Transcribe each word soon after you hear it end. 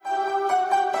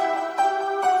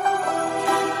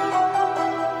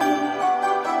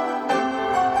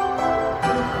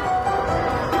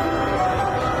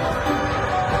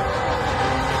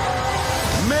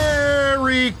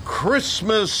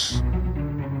Christmas.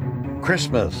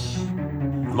 Christmas.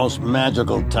 The most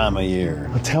magical time of year.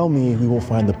 Now tell me we will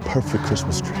find the perfect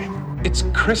Christmas tree. It's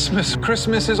Christmas.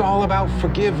 Christmas is all about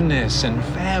forgiveness and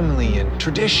family and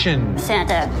tradition.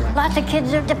 Santa, lots of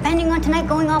kids are depending on tonight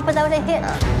going off without a hit.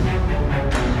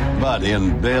 But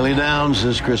in Bailey Downs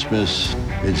this Christmas,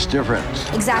 it's different.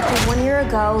 Exactly 1 year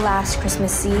ago, last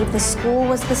Christmas Eve, the school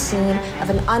was the scene of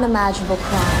an unimaginable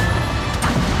crime.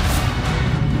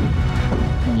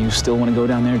 You still want to go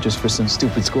down there just for some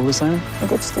stupid school assignment? It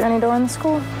gets through any door in the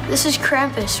school. This is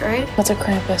Krampus, right? What's a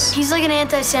Krampus? He's like an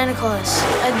anti-Santa Claus,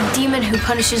 a demon who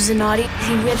punishes the naughty.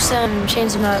 He whips them,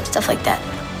 chains them up, stuff like that.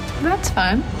 That's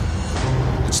fun.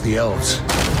 It's the elves.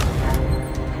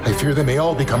 I fear they may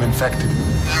all become infected.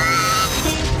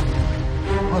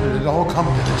 How did it all come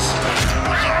to this?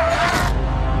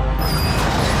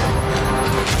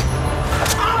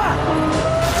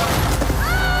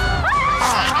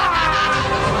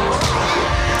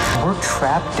 We're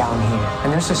trapped down here,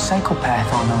 and there's a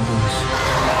psychopath on the loose.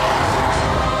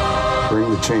 Bring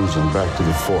the changeling back to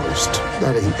the forest.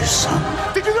 That ain't your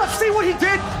son. Did you not see what he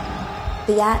did?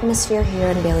 The atmosphere here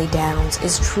in Bailey Downs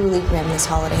is truly grim this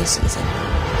holiday season.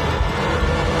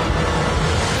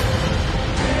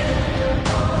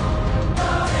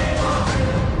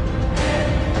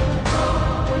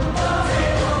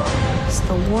 It's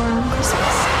the war on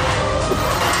Christmas.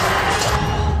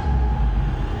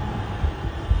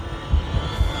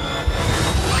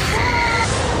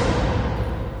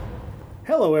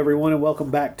 Hello, everyone, and welcome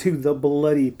back to The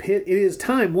Bloody Pit. It is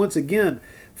time, once again,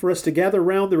 for us to gather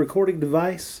around the recording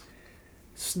device,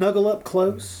 snuggle up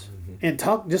close, and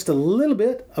talk just a little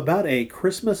bit about a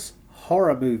Christmas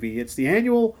horror movie. It's the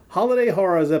annual Holiday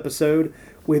Horrors episode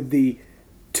with the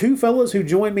two fellas who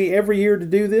join me every year to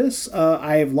do this.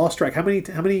 I have lost track. How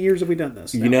many years have we done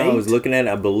this? You know, 8? I was looking at it,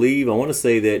 I want to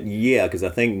say that, yeah, because I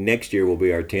think next year will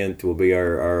be our 10th, will be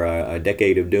our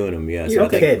decade of doing them. Yeah, You're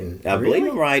kidding. I believe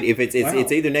I'm right. If it's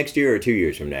either next year or 2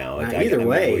 years from now. Either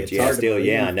way, it's hard to believe.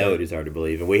 Yeah, I know it is hard to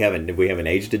believe. And we haven't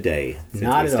aged a day since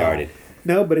Not we started. All.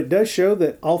 No, but it does show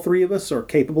that all three of us are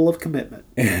capable of commitment.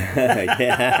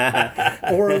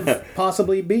 Or of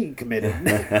possibly being committed,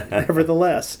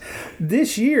 nevertheless.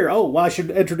 This year, I should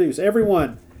introduce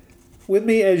everyone. With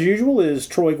me, as usual, is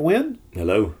Troy Guinn.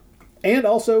 Hello. And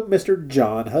also Mr.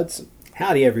 John Hudson.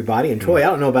 Howdy, everybody. And Troy, I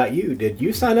don't know about you. Did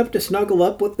you sign up to snuggle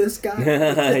up with this guy?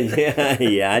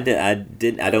 yeah, I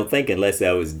did. I don't think, unless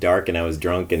I was dark and I was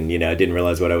drunk and, I didn't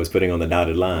realize what I was putting on the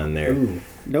dotted line there. Ooh.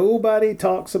 Nobody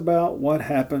talks about what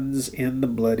happens in the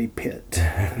bloody pit.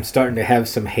 I'm starting to have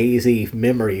some hazy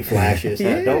memory flashes.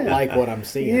 Yeah. I don't like what I'm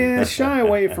seeing. Yeah, shy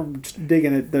away from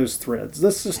digging at those threads.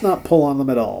 Let's just not pull on them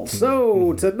at all.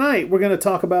 So tonight we're going to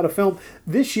talk about a film.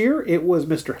 This year it was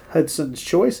Mr. Hudson's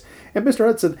choice. And Mr.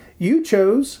 Hudson, you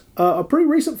chose a pretty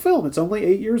recent film. It's only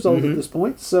 8 years old at this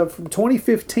point. So from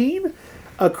 2015,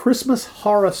 A Christmas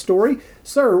Horror Story.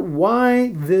 Sir,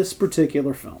 why this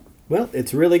particular film? Well,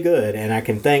 it's really good, and I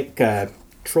can thank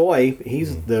Troy.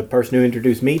 He's the person who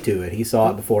introduced me to it. He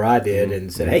saw it before I did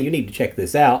and said, hey, you need to check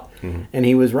this out. And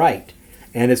he was right.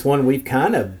 And it's one we've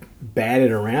kind of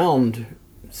batted around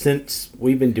since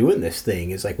we've been doing this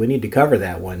thing. It's like, we need to cover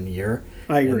that one year.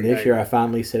 I agree. And this year I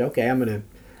finally said, okay,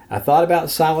 I thought about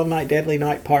Silent Night, Deadly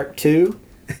Night Part 2.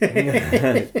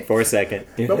 For a second.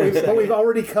 But we've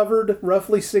already covered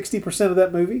roughly 60% of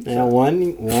that movie. So. Now,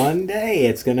 one day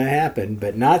it's going to happen,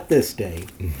 but not this day.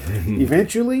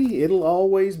 Eventually, it'll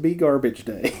always be garbage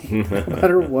day, no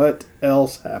matter what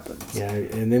else happens. Yeah,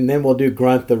 and then we'll do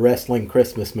Grunt the Wrestling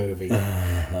Christmas movie.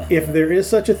 If there is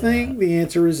such a thing, the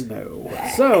answer is no.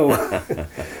 So,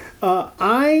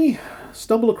 I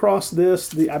stumbled across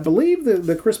this, I believe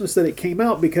the Christmas that it came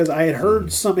out, because I had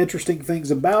heard some interesting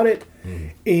things about it,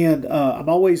 and I'm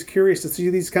always curious to see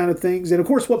these kind of things. And of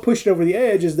course, what pushed it over the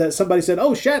edge is that somebody said,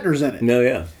 "Oh, Shatner's in it." No,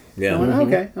 yeah. I went,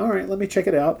 okay, all right, let me check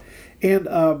it out.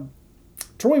 And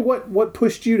Troy, what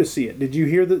pushed you to see it? Did you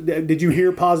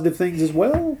hear positive things as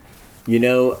well?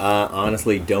 I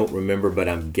honestly don't remember, but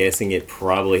I'm guessing it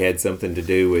probably had something to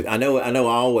do with. I know. I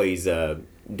always.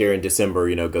 During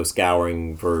December, go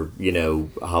scouring for,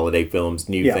 holiday films,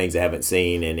 new things I haven't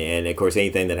seen. And of course,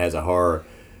 anything that has a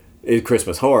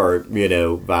Christmas horror,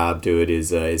 vibe to it is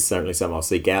certainly something I'll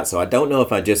seek out. So I don't know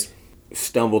if I just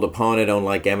stumbled upon it on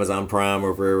like Amazon Prime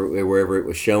or wherever it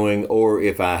was showing, or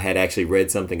if I had actually read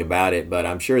something about it. But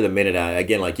I'm sure the minute I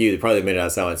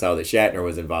saw that Shatner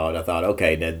was involved, I thought,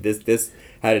 okay, now this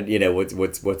how did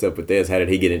what's up with this? How did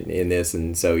he get in this?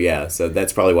 And so so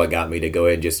that's probably what got me to go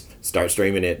ahead and just start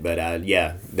streaming it. But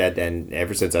and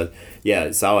ever since I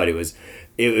saw it, it was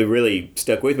it really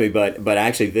stuck with me. But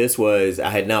actually, I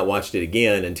had not watched it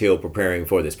again until preparing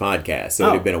for this podcast. So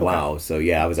it had been a while. So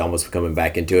yeah, I was almost coming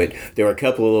back into it. There were a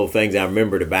couple of little things I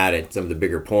remembered about it, some of the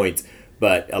bigger points,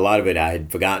 but a lot of it I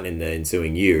had forgotten in the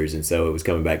ensuing years. And so it was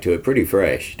coming back to it pretty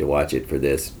fresh to watch it for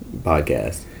this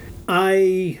podcast.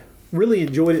 I really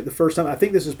enjoyed it the first time. I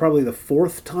think this is probably the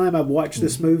fourth time I've watched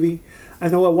this movie. I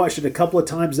know I watched it a couple of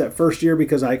times that first year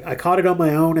because I caught it on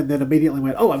my own and then immediately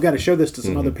went, oh, I've got to show this to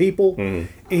some other people.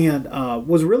 And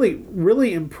was really,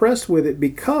 really impressed with it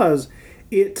because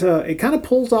it kind of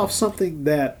pulls off something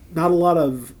that not a lot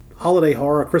of holiday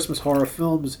horror, Christmas horror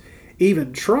films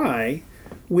even try,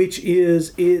 which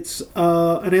is it's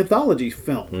an anthology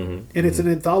film. And it's an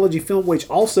anthology film which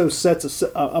also sets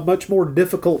a much more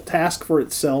difficult task for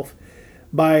itself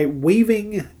by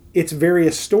weaving its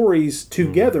various stories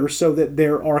together so that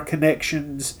there are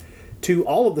connections to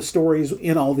all of the stories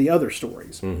in all the other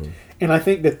stories. And I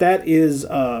think that is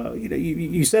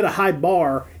you set a high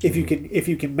bar if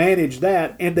you can manage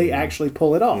that, and they actually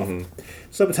pull it off.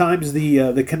 Sometimes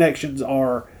the connections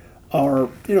are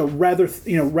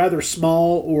rather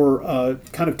small or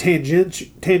kind of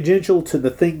tangential to the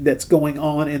thing that's going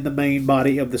on in the main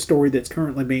body of the story that's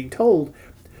currently being told.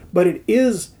 But it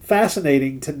is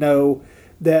fascinating to know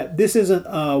that this isn't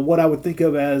what I would think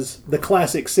of as the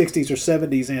classic 60s or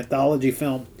 70s anthology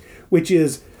film, which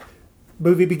is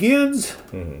movie begins,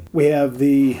 we have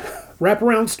the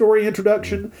wraparound story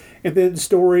introduction, and then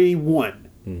story one.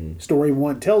 Story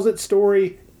one tells its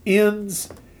story, ends,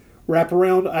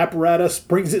 wraparound apparatus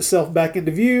brings itself back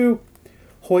into view,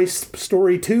 hoists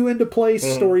story two into place,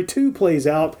 story two plays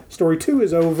out, story two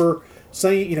is over,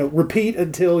 saying, repeat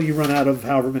until you run out of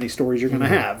however many stories you're going to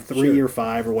have, 3 or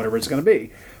 5 or whatever it's going to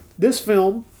be. This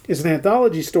film is an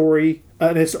anthology story,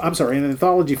 an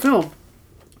anthology film,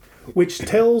 which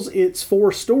tells its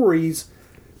 4 stories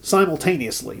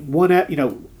simultaneously.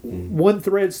 One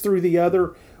threads through the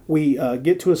other. We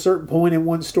get to a certain point in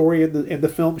one story, and the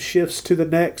film shifts to the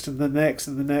next, and the next,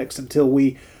 and the next, until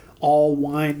we all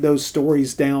wind those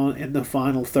stories down in the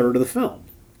final third of the film.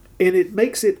 And it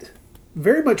makes it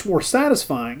very much more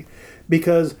satisfying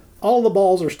because all the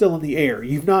balls are still in the air.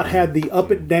 You've not had the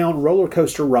up and down roller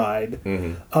coaster ride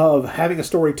of having a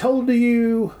story told to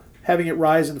you, having it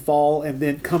rise and fall, and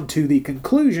then come to the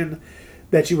conclusion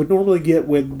that you would normally get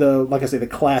with the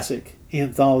classic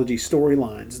anthology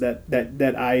storylines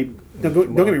that I don't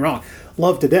get me wrong,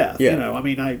 love to death. Yeah.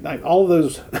 I all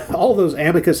of those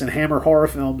Amicus and Hammer horror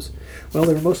films. Well,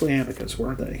 they were mostly Amicus,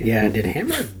 weren't they? Yeah. Did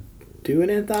Hammer do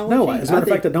an anthology? No, as a matter of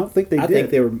fact, I don't think they did. I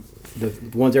think they were the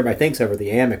ones everybody thinks of are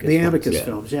the Amicus. The Amicus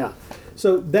films, yeah.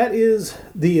 So that is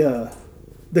the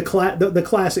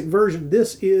classic version.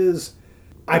 This is,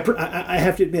 I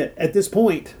have to admit, at this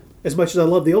point, as much as I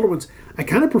love the older ones, I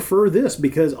kind of prefer this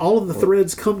because all of the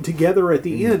threads come together at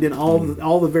the end in all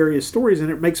the various stories, and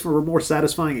it makes for a more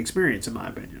satisfying experience, in my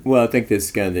opinion. Well, I think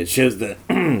this kind of shows the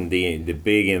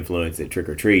big influence that Trick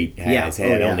or Treat has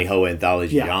had on the whole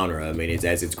anthology genre. I mean,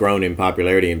 as it's grown in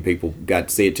popularity and people got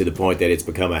to see it to the point that it's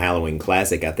become a Halloween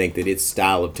classic, I think that its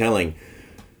style of telling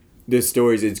the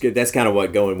stories is good. That's kind of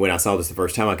what when I saw this the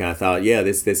first time, I kind of thought,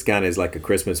 this kind of is like a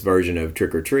Christmas version of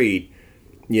Trick or Treat.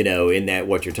 In that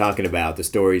what you're talking about, the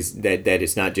stories that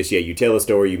it's not just, you tell a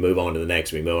story, you move on to the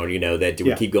next one,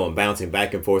 we keep going, bouncing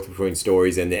back and forth between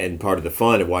stories, and part of the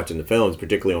fun of watching the films,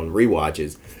 particularly on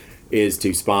rewatches, is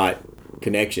to spot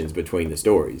connections between the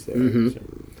stories there. So.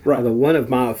 Right. One of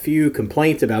my few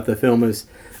complaints about the film is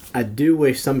I do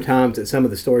wish sometimes that some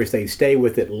of the stories they stay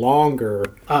with it longer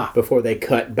before they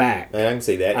cut back. I can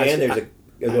see that.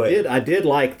 I did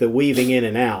like the weaving in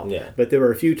and out, but there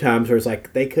were a few times where it's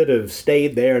like they could have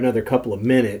stayed there another couple of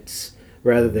minutes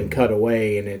rather than cut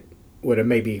away, and it would have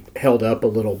maybe held up a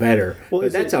little better. Well,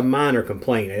 but that's a minor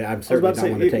complaint. I'm certainly not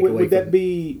want to take away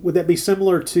would that be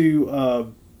similar to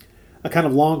a kind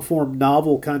of long form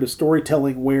novel kind of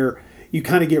storytelling where you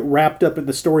kind of get wrapped up in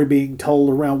the story being told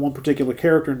around one particular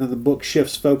character, and then the book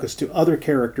shifts focus to other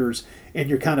characters, and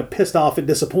you're kind of pissed off and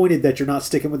disappointed that you're not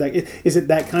sticking with that. Is it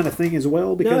that kind of thing as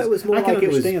well? Because no, it was more like it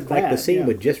was like the scene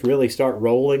would just really start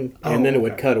rolling, and then it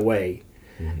would cut away.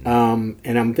 And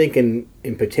I'm thinking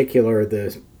in particular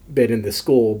the bit in the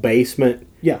school basement.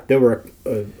 Yeah, there were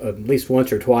at least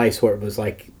once or twice where it was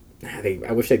like,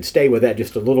 I wish they'd stay with that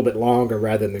just a little bit longer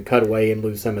rather than cut away and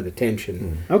lose some of the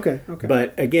tension. Okay.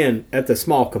 But again, that's a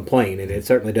small complaint, and it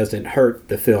certainly doesn't hurt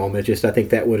the film. It's just I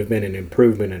think that would have been an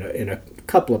improvement in a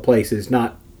couple of places,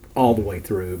 not all the way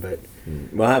through. But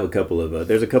well, I have a couple of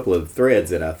there's a couple of threads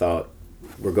that I thought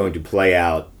were going to play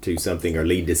out to something or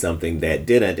lead to something that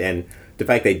didn't, and the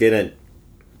fact they didn't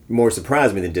more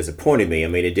surprised me than disappointed me. I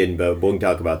mean, it didn't, but we can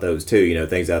talk about those too. You know,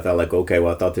 things I thought like, okay,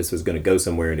 well, I thought this was going to go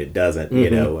somewhere and it doesn't. You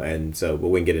know, and so, but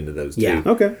we can get into those too. Yeah.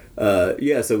 Okay.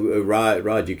 So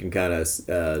Rod, you can kind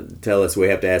of tell us. We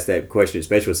have to ask that question,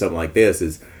 especially with something like this.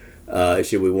 Is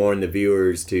should we warn the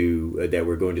viewers that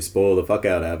we're going to spoil the fuck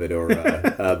out of it, or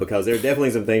because there are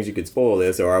definitely some things you could spoil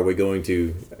this, or are we going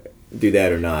to do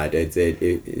that or not?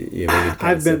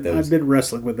 I've been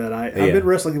wrestling with that. I've been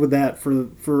wrestling with that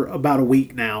for about a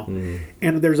week now,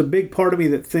 and there's a big part of me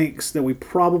that thinks that we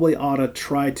probably ought to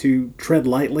try to tread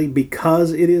lightly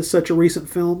because it is such a recent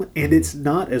film and it's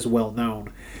not as well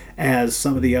known as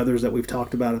some of the others that we've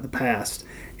talked about in the past,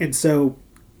 and so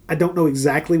I don't know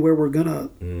exactly where we're gonna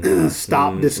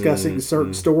stop discussing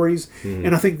certain stories,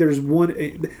 and I think there's one.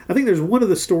 I think there's one of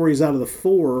the stories out of the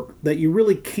 4 that you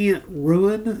really can't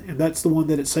ruin, and that's the one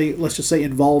that let's just say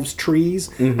involves trees.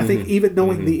 I think even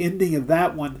knowing the ending of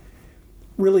that one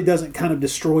really doesn't kind of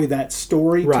destroy that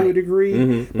story to a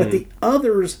degree, but the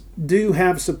others do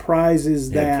have surprises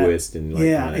that twist and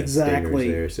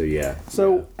exactly there.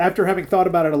 So after having thought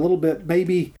about it a little bit,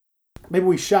 maybe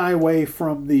we shy away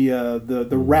from the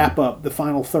wrap up, the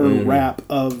final third wrap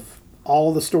of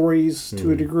all the stories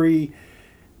to a degree.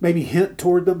 Maybe hint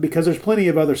toward them because there's plenty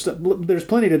of other stuff. There's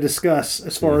plenty to discuss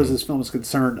as far as this film is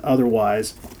concerned.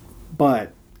 Otherwise,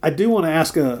 but I do want to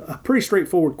ask a pretty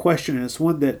straightforward question, and it's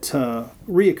one that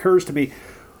reoccurs to me.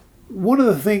 One of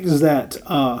the things that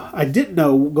I didn't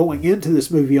know going into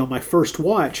this movie on my first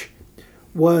watch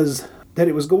was that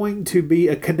it was going to be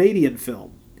a Canadian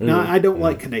film. Now, I don't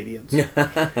like Canadians.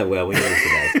 Well, we know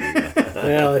that.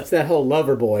 Well, it's that whole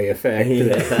lover boy effect.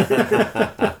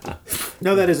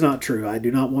 No, that is not true. I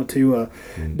do not want to.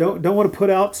 Don't want to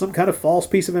put out some kind of false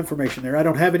piece of information there. I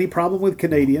don't have any problem with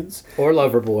Canadians or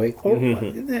lover boy.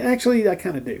 Actually, I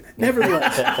kind of do.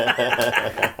 Nevertheless,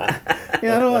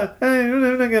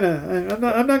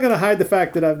 I'm not gonna hide the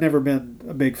fact that I've never been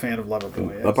a big fan of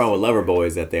Loverboy. My problem with Loverboy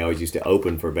is that they always used to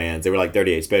open for bands. They were like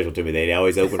 38 Special to me. They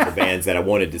always opened for bands that I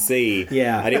wanted to see.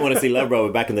 Yeah, I didn't want to see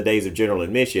Loverboy back in the days of general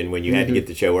admission when you had to get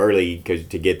the show early to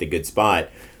get the good spot.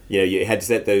 You know, you had to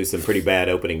set those some pretty bad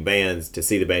opening bands to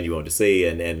see the band you wanted to see,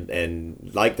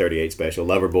 and like 38 Special,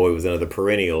 Loverboy was another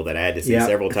perennial that I had to see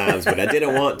several times, but I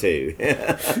didn't want to.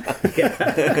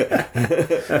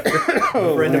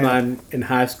 A friend of mine in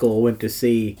high school went to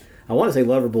see, I want to say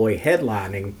Loverboy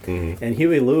headlining, and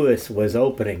Huey Lewis was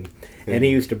opening, and he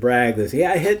used to brag this,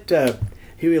 I hit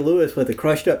Huey Lewis with a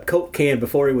crushed up Coke can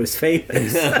before he was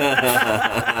famous.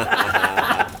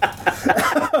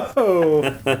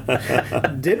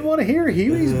 Didn't want to hear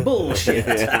Huey's bullshit.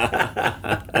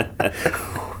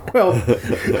 Well,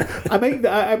 I make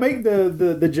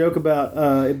the joke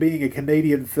about it being a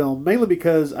Canadian film mainly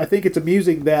because I think it's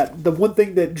amusing that the one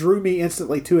thing that drew me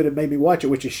instantly to it and made me watch it,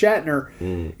 which is Shatner,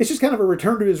 it's just kind of a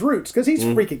return to his roots because he's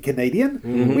freaking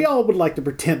Canadian. We all would like to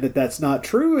pretend that that's not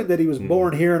true and that he was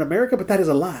born here in America, but that is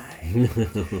a lie.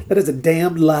 That is a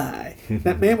damned lie.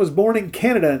 That man was born in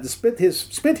Canada and spent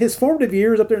his formative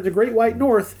years up there in the Great White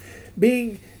North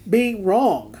being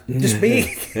wrong, just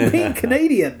being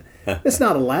Canadian. It's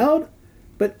not allowed,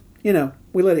 but,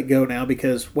 we let it go now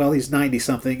because, well, he's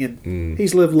 90-something, and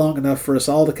he's lived long enough for us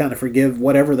all to kind of forgive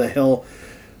whatever the hell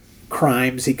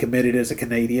crimes he committed as a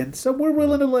Canadian. So we're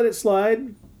willing to let it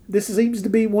slide. This seems to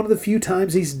be one of the few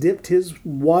times he's dipped his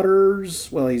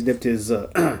waters. Well, he's dipped his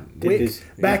wick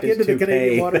back into the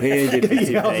Canadian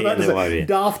water.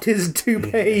 Doffed his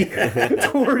toupee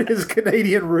toward his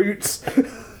Canadian roots.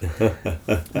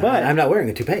 But I'm not wearing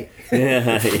a toupee.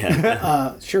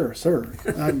 Sure, sir.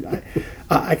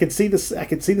 I can see this. I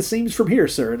can see the seams from here,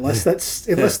 sir. Unless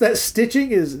that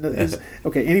stitching is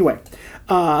okay. Anyway,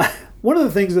 one of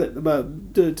the things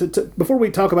that before we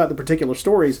talk about the particular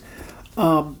stories.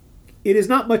 It is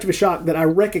not much of a shock that I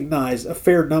recognize a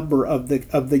fair number of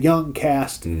the young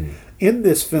cast in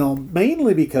this film,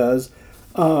 mainly because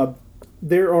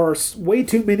there are way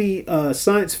too many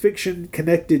science fiction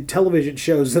connected television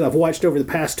shows that I've watched over the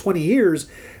past 20 years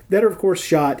that are, of course,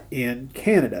 shot in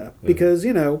Canada because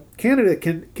Canada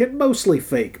can mostly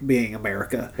fake being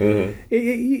America.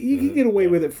 You can get away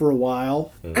with it for a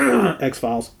while.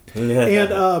 X-Files,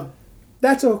 and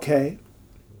that's okay.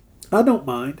 I don't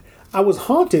mind. I was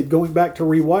haunted going back to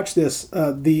rewatch this.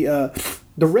 The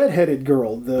redheaded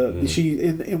girl.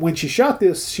 When she shot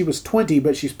this, she was 20,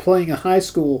 but she's playing a high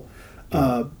school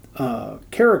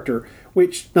character,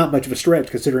 which not much of a stretch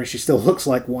considering she still looks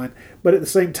like one. But at the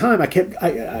same time, I kept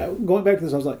going back to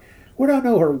this. I was like, where do I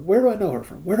know her? Where do I know her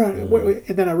from?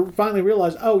 And then I finally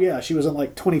realized, oh yeah, she was in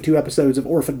like 22 episodes of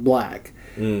Orphan Black,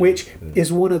 which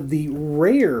is one of the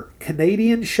rare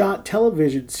Canadian shot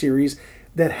television series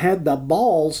that had the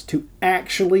balls to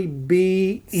actually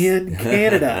be in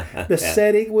Canada. The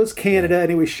setting was Canada,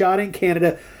 and it was shot in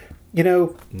Canada. You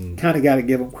know, kind of got to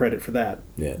give them credit for that,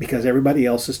 because everybody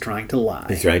else is trying to lie.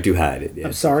 He's trying to hide it. Yeah.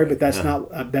 I'm sorry, but that's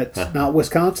not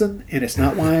Wisconsin, and it's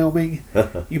not Wyoming.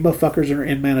 You motherfuckers are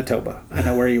in Manitoba. I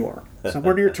know where you are.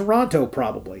 Somewhere near Toronto,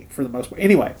 probably, for the most part.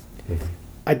 Anyway,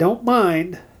 I don't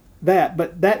mind that,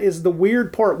 but that is the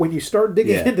weird part when you start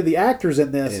digging into the actors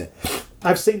in this.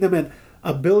 I've seen them in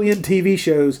a billion TV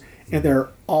shows, and they're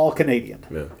all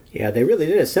Canadian. Yeah, they really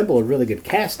did assemble a really good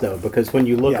cast, though, because when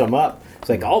you look them up, it's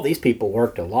like all these people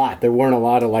worked a lot. There weren't a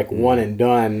lot of like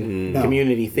one-and-done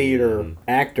community theater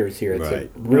actors here. It's a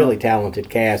really talented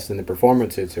cast, and the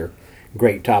performances are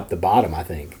great top to bottom, I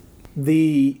think.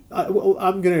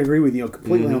 I'm going to agree with you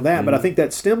completely on that, but I think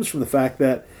that stems from the fact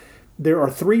that there are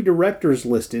 3 directors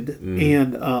listed,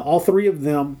 and all 3 of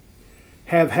them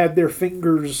have had their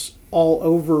fingers all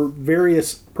over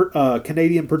various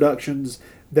Canadian productions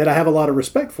that I have a lot of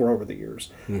respect for over the years.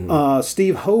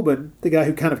 Steve Hoban, the guy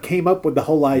who kind of came up with the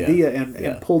whole idea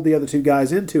and pulled the other 2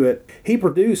 guys into it, he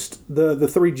produced the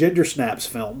 3 Ginger Snaps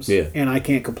films, and I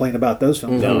can't complain about those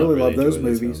films. I really love those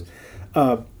movies.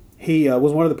 He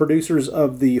was one of the producers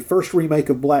of the first remake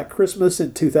of Black Christmas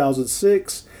in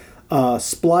 2006,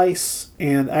 Splice,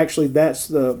 and actually that's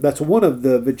one of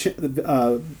the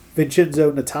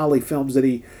Vincenzo Natali films that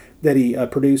he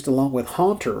produced along with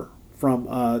Haunter from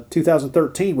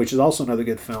 2013, which is also another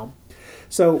good film.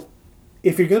 So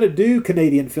if you're going to do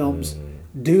Canadian films,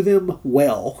 do them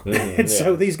well. And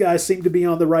so these guys seem to be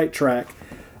on the right track.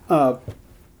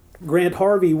 Grant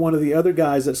Harvey, one of the other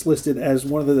guys that's listed as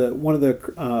one of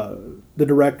the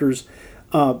directors,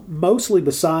 mostly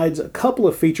besides a couple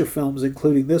of feature films,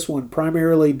 including this one,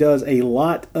 primarily does a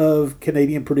lot of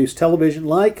Canadian-produced television,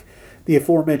 like the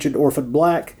aforementioned Orphan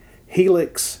Black,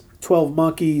 Helix, 12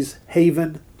 Monkeys,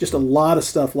 Haven, just a lot of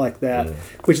stuff like that,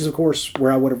 which is, of course,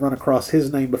 where I would have run across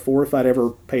his name before if I'd ever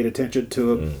paid attention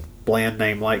to a bland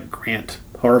name like Grant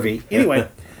Harvey. Anyway,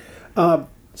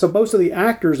 so most of the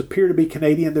actors appear to be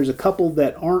Canadian. There's a couple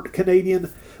that aren't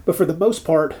Canadian, but for the most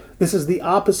part, this is the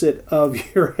opposite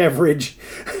of your average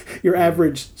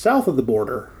south of the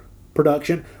border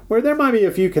production, where there might be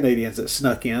a few Canadians that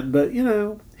snuck in, but, you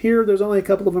know, here there's only a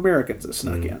couple of Americans that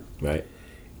snuck in. Right.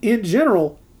 In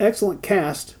general, excellent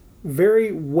cast,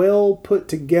 very well put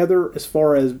together as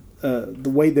far as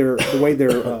the way they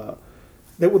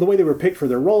were picked for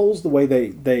their roles, the way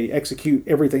they execute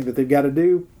everything that they've got to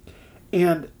do.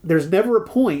 And there's never a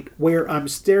point where I'm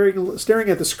staring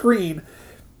at the screen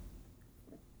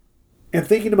and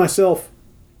thinking to myself,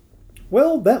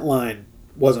 well, that line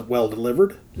wasn't well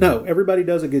delivered. No, everybody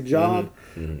does a good job.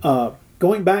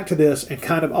 Going back to this and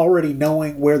kind of already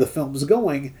knowing where the film's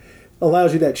going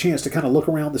allows you that chance to kind of look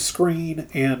around the screen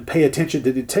and pay attention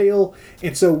to detail.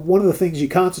 And so one of the things you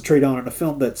concentrate on in a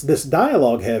film that's this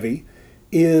dialogue heavy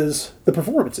is the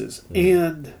performances.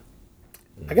 And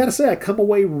I got to say, I come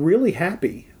away really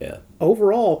happy.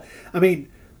 Overall, I mean,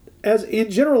 as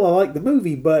in general, I like the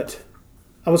movie, but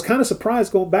I was kind of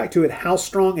surprised going back to it how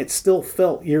strong it still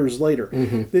felt years later.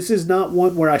 This is not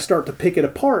one where I start to pick it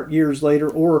apart years later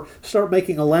or start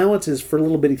making allowances for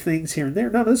little bitty things here and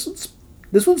there. No,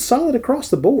 this one's solid across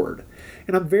the board,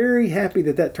 and I'm very happy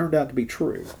that turned out to be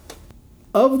true.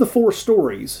 Of the 4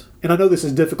 stories, and I know this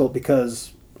is difficult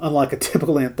because unlike a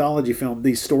typical anthology film,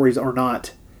 these stories are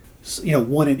not,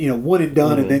 one and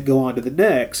done and then go on to the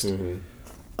next.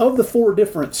 Of the 4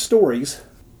 different stories,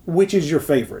 which is your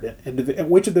favorite? And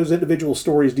which of those individual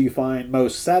stories do you find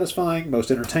most satisfying,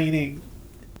 most entertaining?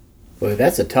 Well,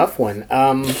 that's a tough one.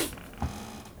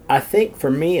 I think for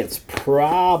me it's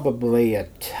probably a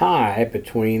tie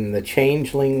between the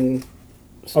Changeling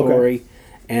story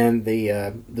and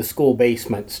the school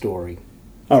basement story.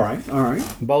 All right.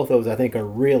 Both those I think are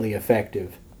really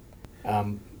effective.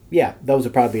 Those are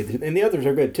probably and the others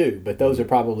are good too, but those are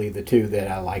probably the 2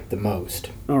 that I like the most.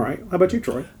 All right. How about you,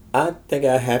 Troy? I think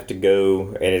I have to go,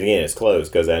 and again, it's close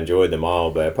because I enjoyed them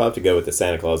all, but I probably have to go with the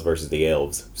Santa Claus versus the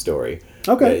elves story.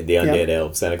 Okay. The undead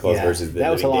elves, Santa Claus versus the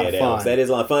living dead elves. That is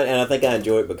a lot of fun, and I think I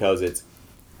enjoy it because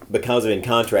of in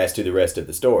contrast to the rest of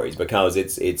the stories, because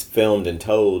it's filmed and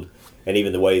told, and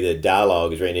even the way the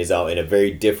dialogue is written is all in a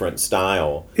very different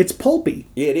style. It's pulpy.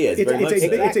 Yeah, it is. It's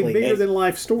a bigger than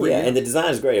life story. Yeah, and the design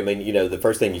is great. I mean, the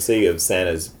first thing you see of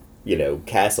Santa's,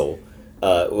 castle.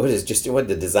 What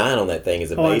the design on that thing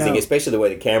is amazing, especially the way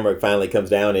the camera finally comes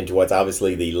down into what's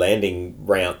obviously the landing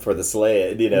ramp for the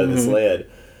sled, the sled.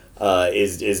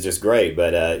 is just great.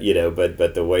 But you know,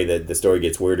 but the way that the story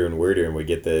gets weirder and weirder, and we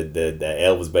get the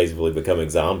elves basically becoming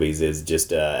zombies is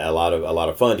just a lot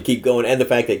of fun to keep going, and the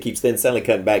fact that it keeps then suddenly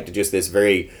cutting back to just this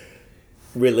very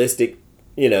realistic,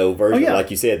 you know, version,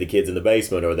 like you said, the kids in the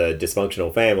basement or the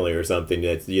dysfunctional family or something.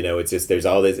 That's, you know, it's just there's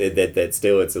all this that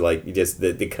still it's like just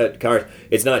the cut cars.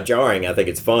 It's not jarring. I think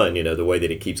it's fun. You know, the way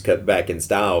that it keeps cut back in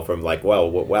style from like wow,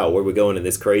 where are we going in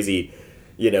this crazy,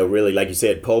 you know, really, like you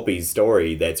said, pulpy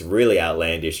story that's really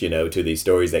outlandish, you know, to these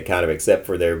stories that kind of, except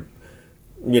for their,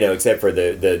 you know, except for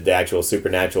the actual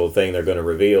supernatural thing they're going to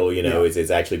reveal, you know,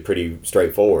 it's actually pretty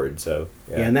straightforward. So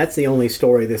yeah, and that's the only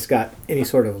story that's got any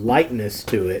sort of lightness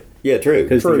to it. Yeah, true.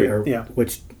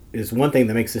 Which is one thing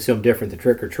that makes this film different to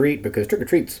Trick or Treat, because Trick or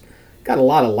Treat's got a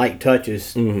lot of light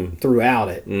touches throughout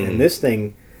it, and this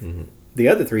thing, the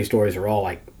other three stories are all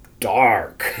like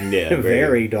dark,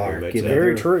 very dark. Very, you know,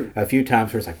 very true. A few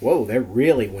times where it's like, whoa, they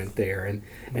really went there,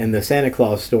 and the Santa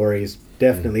Claus stories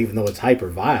definitely, even though it's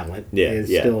hyper violent, is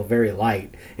still very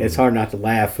light. It's hard not to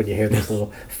laugh when you hear this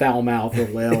little foul mouth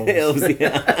of elves.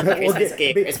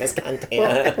 Christmas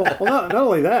content. Well, not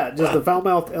only that, just the foul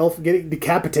mouthed elf getting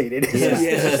decapitated. It's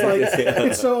just like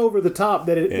it's so over the top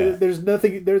that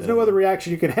there's no other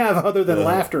reaction you can have other than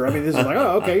laughter. I mean, this is like,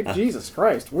 oh, okay, Jesus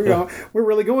Christ, we're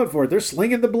really going for it. They're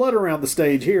slinging the blood around the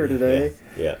stage here today.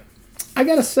 Yeah. I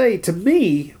gotta say, to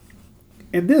me,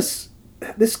 and this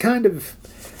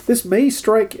may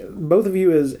strike both of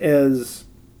you as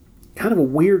kind of a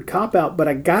weird cop-out, but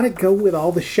I gotta go with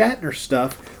all the Shatner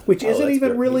stuff, which isn't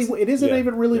even really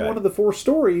one of the four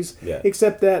stories,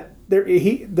 except that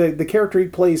the character he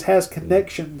plays has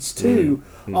connections to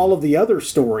all of the other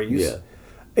stories. Yeah.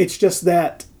 It's just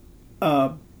that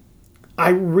I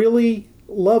really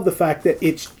love the fact that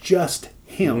it's just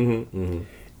him.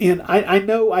 And I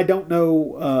know I don't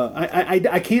know,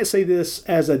 I can't say this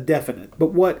as a definite,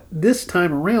 but what this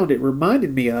time around it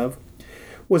reminded me of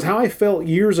was how I felt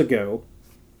years ago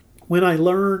when I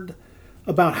learned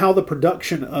about how the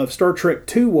production of Star Trek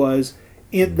II was,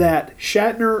 in that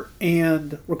Shatner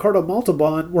and Ricardo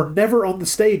Montalban were never on the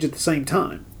stage at the same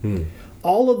time.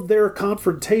 All of their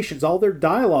confrontations, all their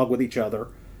dialogue with each other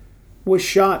was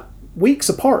shot weeks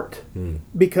apart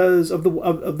because of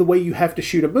the way you have to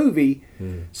shoot a movie.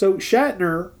 So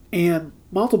Shatner and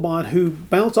Montalban, who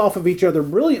bounce off of each other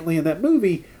brilliantly in that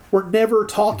movie, were never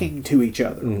talking to each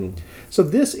other. So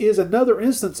this is another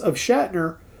instance of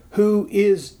Shatner who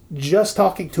is just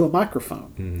talking to a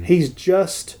microphone. He's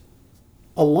just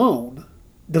alone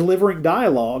delivering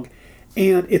dialogue.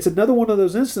 And it's another one of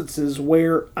those instances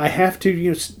where I have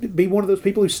to be one of those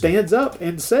people who stands up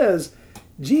and says,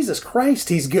 Jesus Christ,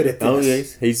 he's good at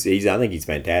this. Oh, he's I think he's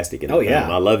fantastic in the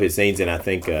film. I love his scenes, and I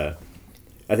think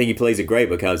he plays it great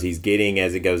because he's getting,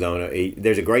 as it goes on,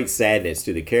 there's a great sadness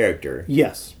to the character.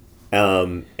 Yes.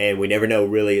 And we never know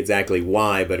really exactly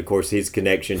why, but of course his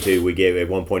connection to, we gave at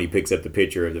one point he picks up the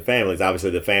picture of the family. It's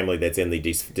obviously the family that's in the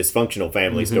dysfunctional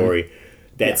family story.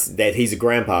 That he's a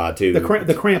grandpa to the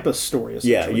Krampus story.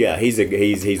 Yeah, he's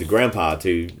a grandpa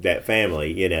to that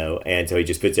family, you know, and so he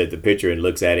just puts up the picture and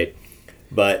looks at it.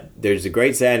 But there's a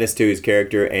great sadness to his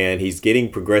character, and he's getting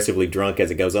progressively drunk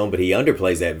as it goes on, but he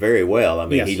underplays that very well. I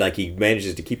mean, he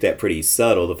manages to keep that pretty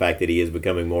subtle, the fact that he is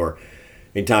becoming more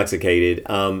intoxicated.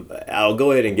 I'll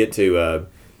go ahead and get to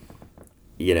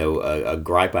a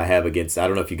gripe I have against, I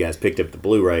don't know if you guys picked up the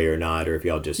Blu-ray or not, or if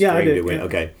y'all just streamed it.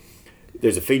 Okay.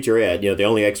 There's a featurette, the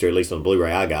only extra, at least on the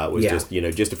Blu-ray I got, was just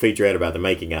a featurette about the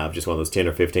making of, just one of those 10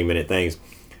 or 15 minute things.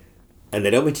 And they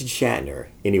don't mention Shatner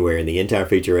anywhere in the entire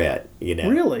featurette,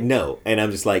 Really? No. And I'm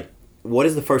just like, what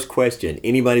is the first question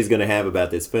anybody's going to have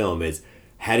about this film is,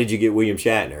 how did you get William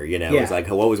Shatner? It's like,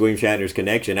 what was William Shatner's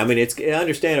connection? I mean, I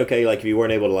understand, okay, like if you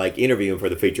weren't able to like interview him for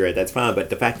the featurette, that's fine. But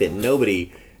the fact that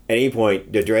nobody at any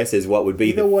point addresses what would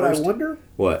be the first... I wonder?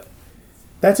 What?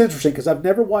 That's interesting because I've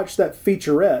never watched that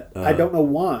featurette. I don't know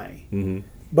why.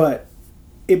 But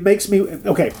it makes me...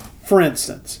 Okay, for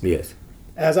instance. Yes.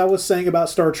 As I was saying about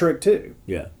Star Trek II.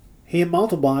 Yeah. He and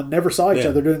Montalban never saw each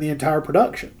other during the entire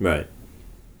production. Right.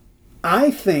 I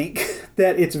think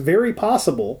that it's very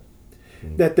possible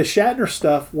that the Shatner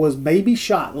stuff was maybe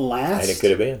shot last. And it could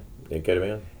have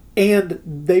been. And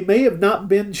they may have not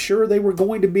been sure they were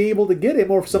going to be able to get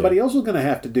him, or if somebody else was going to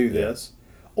have to do this.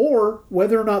 Or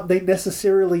whether or not they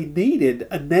necessarily needed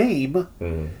a name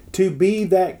to be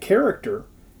that character.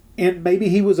 And maybe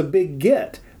he was a big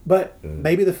get. But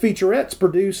maybe the featurettes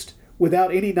produced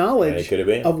without any knowledge could have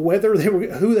been. of whether they were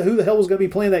who the hell was going to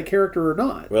be playing that character or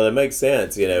not. Well, it makes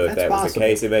sense, if that was the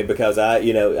case. Because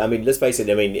let's face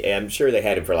it. I'm sure they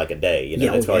had him for like a day.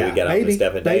 That's why we got all this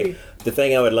stuff in a day. The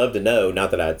thing I would love to know, not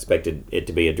that I expected it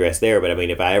to be addressed there, but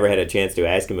if I ever had a chance to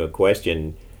ask him a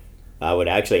question, I would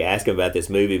actually ask him about this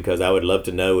movie, because I would love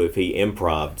to know if he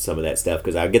improv'd some of that stuff.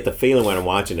 Because I get the feeling when I'm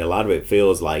watching it, a lot of it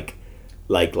feels like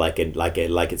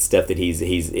it's stuff that he's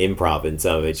improv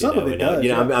some of it. Some of it does,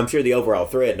 I'm sure the overall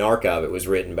thread and arc of it was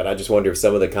written, but I just wonder if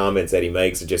some of the comments that he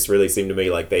makes just really seem to me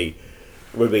like they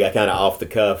would be kind of off the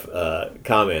cuff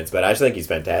comments. But I just think he's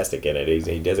fantastic in it.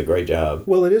 He does a great job.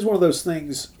 Well, it is one of those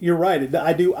things. You're right.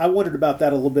 I wondered about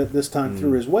that a little bit this time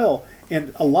through as well,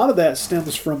 and a lot of that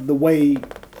stems from the way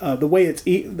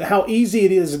how easy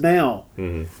it is now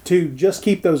to just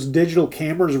keep those digital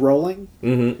cameras rolling,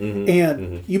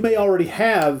 and you may already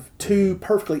have two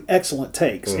perfectly excellent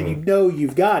takes, and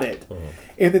you've got it,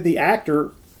 and then the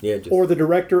actor or the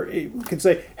director can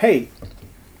say, "Hey,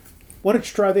 why don't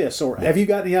you try this?" Or, "Have you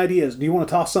got any ideas? Do you want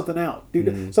to toss something out?"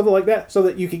 Something like that, so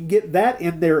that you can get that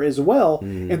in there as well,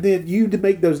 and then you to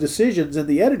make those decisions in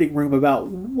the editing room about,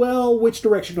 well, which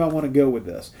direction do I want to go with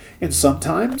this? And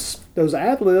sometimes those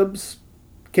ad-libs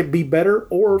can be better,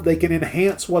 or they can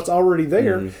enhance what's already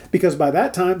there, because by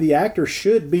that time the actor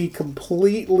should be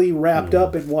completely wrapped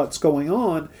up in what's going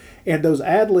on, and those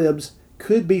ad-libs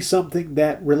could be something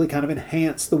that really kind of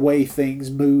enhance the way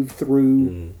things move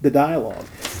through the dialogue.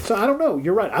 So I don't know.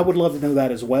 You're right. I would love to know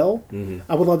that as well.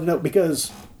 I would love to know,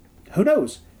 because who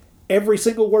knows? Every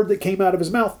single word that came out of his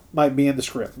mouth might be in the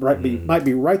script, right? Might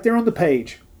be right there on the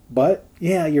page. But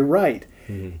yeah, you're right.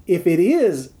 If it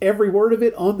is every word of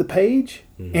it on the page,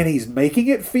 and he's making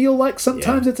it feel like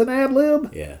sometimes it's an ad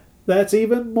lib, that's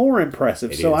even more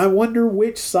impressive. So I wonder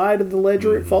which side of the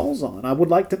ledger it falls on. I would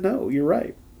like to know. You're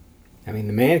right. I mean,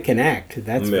 the man can act,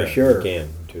 that's for sure. He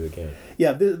can.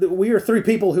 Yeah, we are three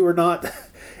people who are not,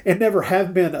 and never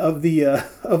have been, of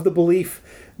the belief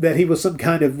that he was some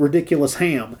kind of ridiculous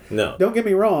ham. No. Don't get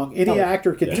me wrong. Any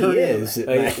actor can turn in.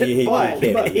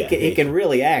 He can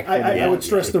really act. I would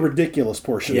stress the ridiculous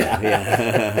portion.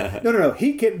 No.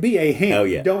 He can be a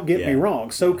ham. Don't get me wrong.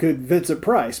 So could Vincent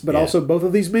Price. But also both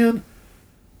of these men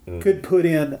could put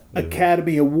in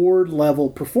Academy Award level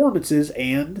performances,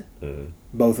 and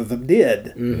both of them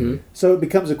did. So it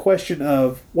becomes a question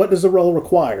of, what does the role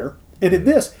require? And in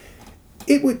this,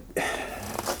 it would...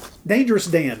 Dangerous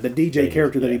Dan, the DJ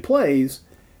character that he plays,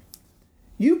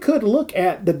 you could look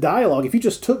at the dialogue. If you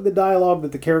just took the dialogue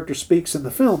that the character speaks in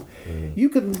the film, you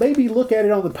could maybe look at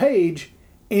it on the page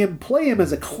and play him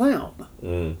as a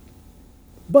clown.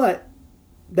 But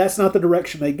that's not the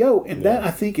direction they go, and that, I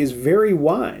think, is very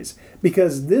wise,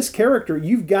 because this character,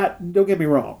 you've got, don't get me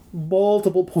wrong,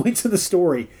 multiple points in the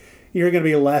story you're going to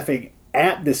be laughing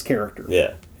at this character.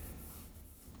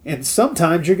 And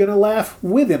sometimes you're going to laugh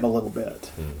with him a little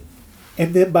bit.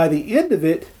 And then by the end of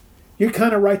it, you're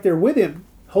kind of right there with him,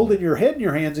 holding your head in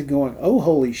your hands and going, "Oh,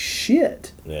 holy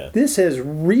shit. This has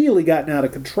really gotten out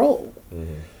of control."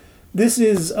 This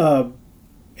is...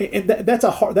 And that's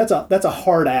a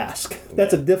hard ask.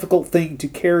 That's a difficult thing to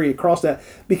carry across that,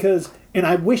 because, and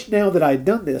I wish now that I'd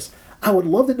done this, I would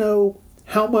love to know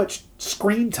how much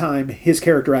screen time his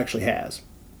character actually has,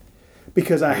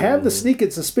 because I have the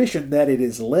sneaking suspicion that it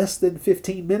is less than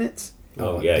 15 minutes.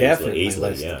 Oh yeah, definitely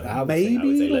easily.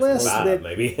 Maybe less than 5,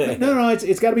 maybe. No,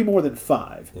 it's got to be more than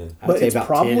 5. But it's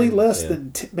probably 10, less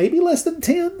than maybe less than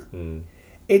 10.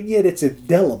 And yet it's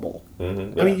indelible. I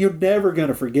mean, you're never going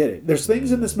to forget it. There's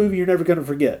things in this movie you're never going to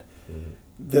forget.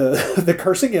 The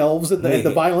cursing elves and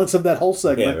the violence of that whole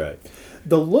segment.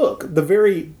 The look, the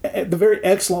very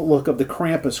excellent look of the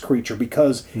Krampus creature,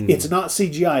 because it's not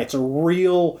CGI. It's a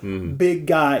real big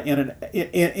guy in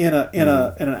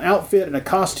an outfit and a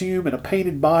costume and a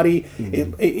painted body.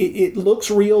 It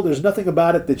looks real. There's nothing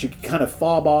about it that you can kind of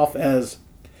fob off as,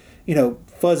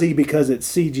 fuzzy because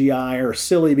it's CGI or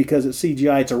silly because it's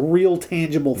CGI. It's a real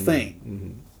tangible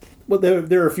thing. Well,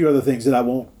 there are a few other things that I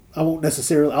won't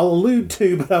necessarily, I'll allude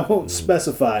to, but I won't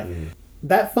specify.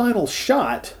 That final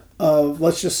shot of,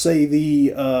 let's just say,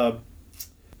 the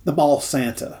mall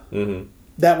Santa,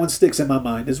 that one sticks in my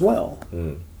mind as well.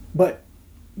 But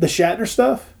the Shatner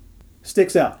stuff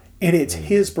sticks out, and it's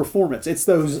his performance. It's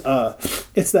those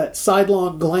it's that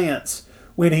sidelong glance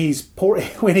when he's putting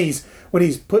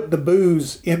the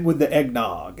booze in with the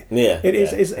eggnog.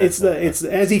 It's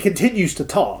as he continues to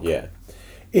talk.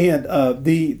 And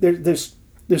there's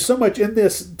so much in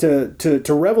this to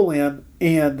revel in,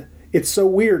 and it's so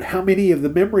weird how many of the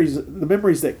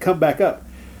memories that come back up.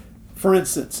 For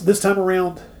instance, this time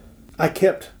around, I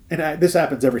kept this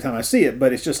happens every time I see it,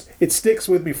 but it sticks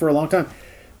with me for a long time.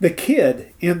 The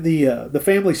kid in the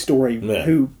family story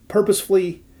who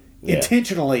purposefully,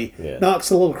 intentionally knocks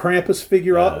the little Krampus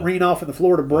figurine off in the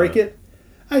floor to break it.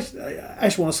 I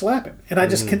just want to slap him, and I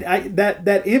just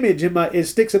that image it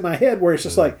sticks in my head where it's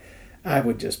just like I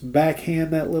would just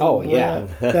backhand that little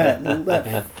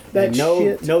that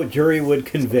shit. No jury would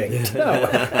convict. No,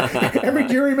 every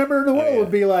jury member in the world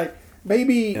would be like,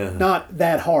 maybe not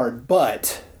that hard,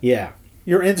 but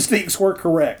your instincts were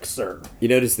correct, sir. You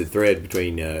notice the thread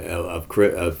between of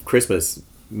Christmas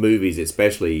movies,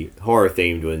 especially horror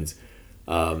themed ones.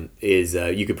 Is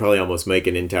you could probably almost make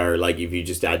an entire, like if you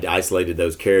just isolated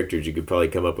those characters, you could probably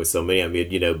come up with so many. I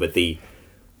mean, but the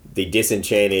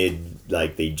disenchanted,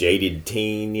 like the jaded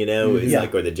teen, is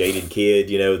like, or the jaded kid,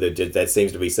 that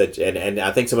seems to be such, and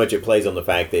I think so much it plays on the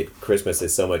fact that Christmas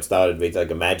is so much thought of it's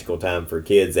like a magical time for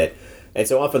kids and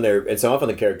so often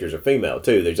the characters are female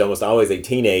too. There's almost always a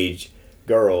teenage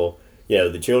girl.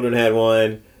 The children had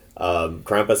one.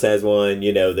 Krampus has one,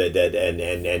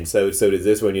 and so does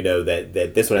this one,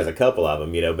 that this one has a couple of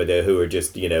them, but who are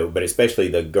just, but especially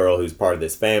the girl who's part of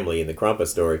this family in the Krampus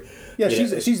story. Yeah,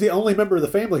 she's the only member of the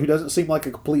family who doesn't seem like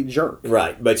a complete jerk.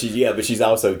 Right, but she's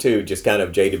also too just kind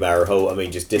of jaded by her whole,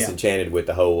 just disenchanted with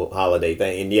the whole holiday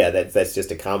thing, and that's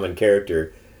just a common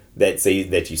character that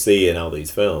you see in all these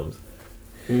films.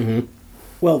 Mm-hmm.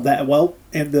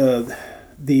 And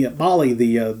the Molly,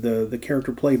 the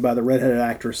character played by the redheaded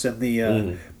actress, and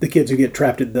the kids who get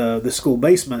trapped in the school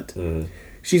basement.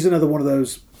 She's another one of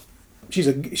those. She's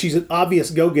an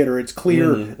obvious go-getter. It's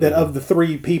clear that of the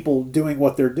three people doing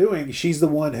what they're doing, she's the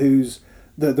one who's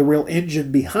the real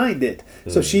engine behind it.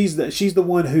 So she's the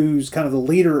one who's kind of the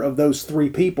leader of those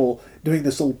three people doing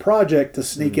this little project to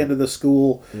sneak into the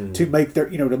school to make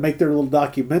their little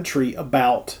documentary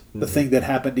about the thing that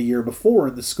happened a year before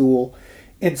in the school,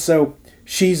 and so.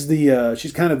 She's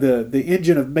kind of the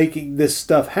engine of making this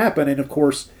stuff happen, and of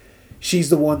course, she's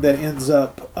the one that ends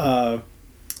up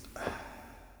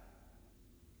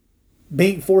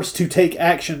being forced to take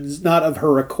actions not of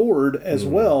her accord as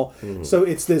well. So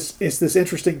it's this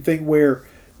interesting thing where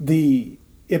in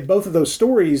both of those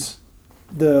stories,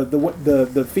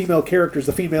 the female characters,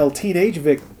 the female teenage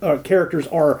characters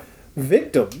are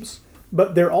victims,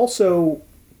 but they're also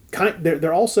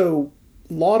they're also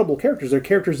laudable characters. They're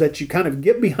characters that you kind of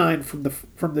get behind from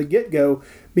the get-go,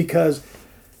 because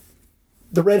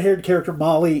the red-haired character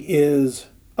Molly is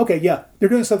they're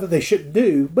doing something they shouldn't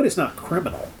do, but it's not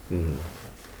criminal.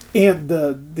 And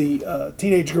the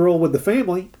teenage girl with the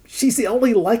family, she's the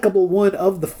only likable one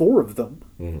of the four of them,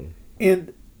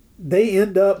 and they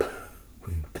end up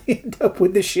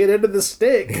with the shit end of the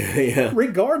stick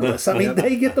regardless. I mean,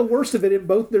 they get the worst of it in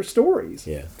both their stories.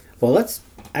 Well, let's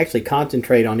actually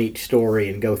concentrate on each story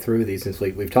and go through these, since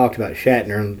we've talked about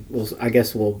Shatner, and I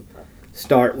guess we'll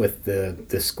start with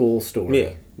the school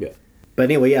story. But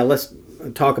anyway, let's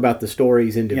talk about the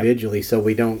stories individually so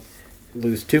we don't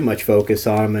lose too much focus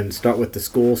on them, and start with the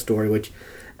school story, which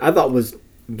I thought was,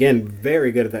 again,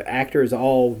 very good. The actors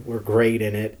all were great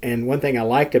in it, and one thing I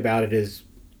liked about it is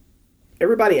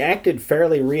everybody acted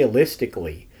fairly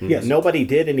realistically. Yes. Nobody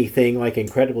did anything like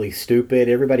incredibly stupid.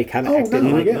 Everybody kind of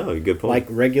acted like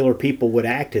regular people would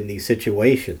act in these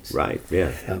situations. Right,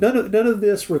 yeah. None of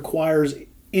this requires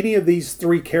any of these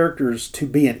three characters to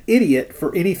be an idiot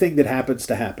for anything that happens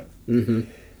to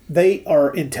happen. They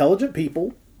are intelligent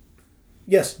people.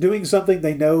 Yes, doing something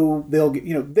they know they're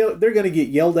going to get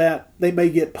yelled at. They may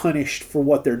get punished for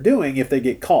what they're doing if they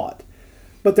get caught.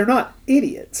 But they're not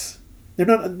idiots. They're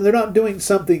not doing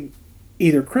something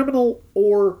either criminal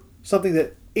or something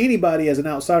that anybody as an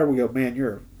outsider will go, man,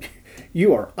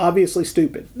 you are obviously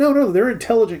stupid. No, they're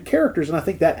intelligent characters, and I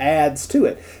think that adds to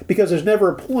it, because there's never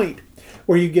a point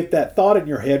where you get that thought in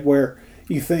your head where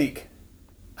you think,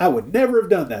 I would never have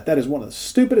done that. That is one of the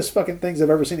stupidest fucking things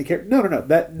I've ever seen a character. No.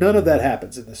 None of that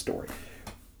happens in this story.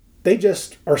 They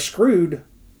just are screwed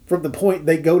from the point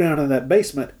they go down in that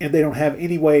basement, and they don't have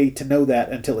any way to know that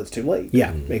until it's too late.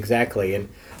 Yeah, exactly. And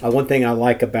one thing I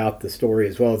like about the story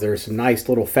as well, there's some nice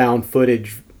little found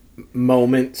footage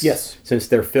moments. Yes. Since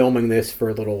they're filming this for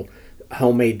a little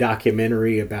homemade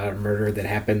documentary about a murder that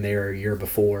happened there a year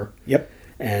before. Yep.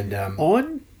 And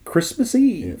on Christmas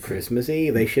Eve. Christmas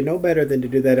Eve. They should know better than to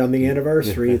do that on the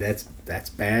anniversary. That's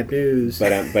bad news.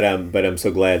 But I'm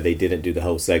so glad they didn't do the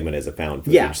whole segment as a found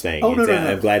footage thing. Oh, no.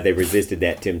 I'm glad they resisted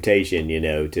that temptation,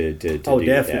 to do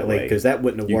definitely, because that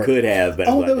wouldn't have worked. You could have, but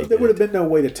there would have been no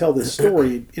way to tell this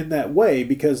story in that way,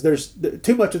 because there's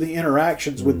too much of the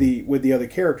interactions with the other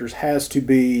characters has to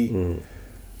be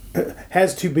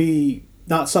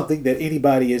not something that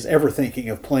anybody is ever thinking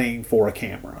of playing for a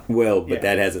camera. Well, but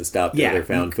that hasn't stopped other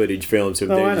found footage films. So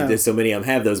there's so many of them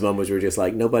have those moments where just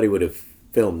like nobody would have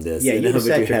filmed this. Yeah, you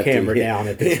set your camera down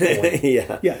at this point.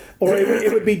 Yeah. Or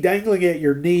it would be dangling at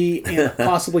your knee and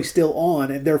possibly still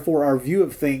on, and therefore our view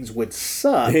of things would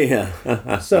suck.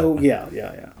 Yeah. So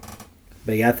yeah.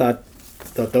 But yeah, I thought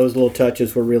those little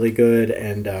touches were really good,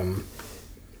 and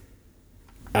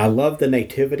I love the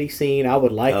nativity scene. I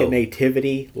would like a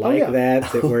nativity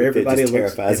that where everybody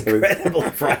looks incredibly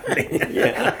frightening.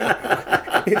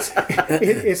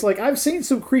 It's like I've seen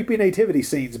some creepy nativity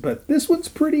scenes, but this one's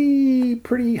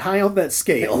pretty high on that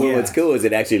scale. Well, what's cool is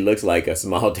it actually looks like a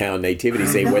small town nativity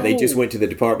scene where they just went to the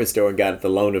department store and got the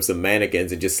loan of some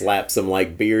mannequins and just slapped some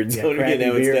like beards on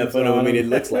them, and stuff on them. I mean, it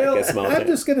looks like a small town. I'm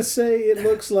just gonna say it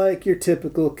looks like your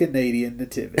typical Canadian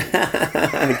nativity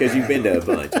because you've been to a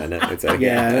bunch. I know. It's like,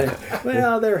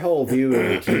 well, their whole view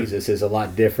of Jesus is a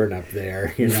lot different up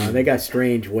there. You know, they got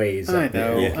strange ways. I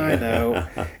know,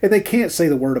 and they can't say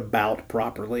the word about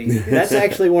properly. That's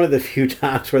actually one of the few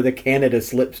times where the Canada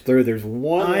slips through. There's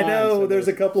one. I know. There's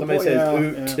a couple. Somebody says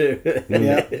 "oot" too.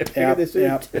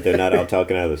 But they're not all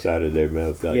talking out of the side of their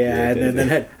mouth. And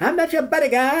then I'm not your buddy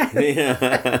guy.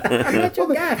 I'm not your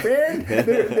guy, friend.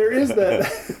 There is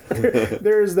that.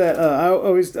 There is that. I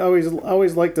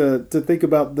always like to think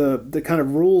about the kind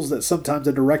of rules that sometimes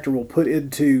a director will put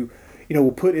into. Will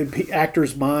put in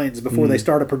actors' minds before they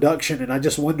start a production. And I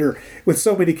just wonder, with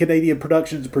so many Canadian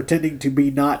productions pretending to be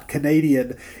not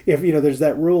Canadian, if, there's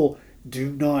that rule,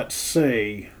 do not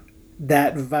say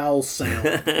that vowel sound.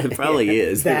 It probably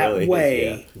is. That really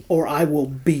way, or I will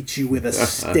beat you with a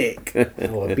stick. I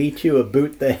will beat you a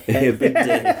boot the head.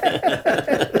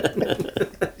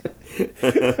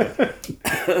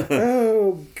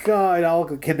 Oh God! All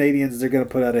Canadians, they're going to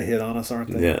put out a hit on us,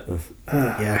 aren't they? Yeah,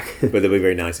 but they'll be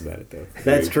very nice about it, though.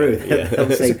 That's true. Yeah.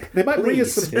 Say, they might bring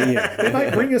us some. They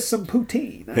might bring us some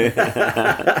poutine.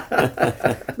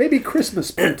 Maybe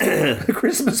Christmas poutine.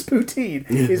 Christmas poutine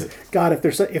is God.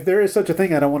 If there is such a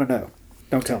thing, I don't want to know.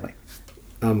 Don't tell me.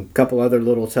 A couple other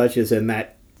little touches in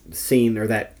that scene or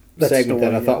that segment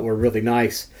that I thought were really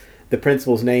nice. The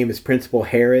principal's name is Principal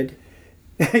Herod.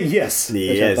 Yes.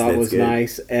 Which I thought was good.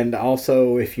 Nice. And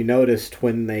also, if you noticed,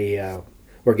 when they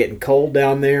were getting cold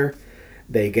down there,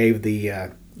 they gave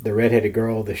the redheaded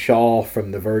girl the shawl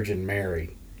from the Virgin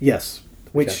Mary. Yes.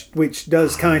 Which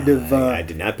does kind of... I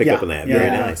did not pick up on that. Very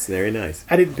nice. Very nice.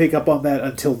 I didn't pick up on that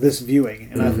until this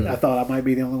viewing, and I thought I might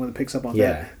be the only one that picks up on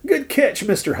that. Good catch,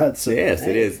 Mr. Hudson. Yes,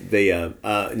 it is. The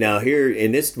now here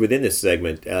within this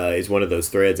segment is one of those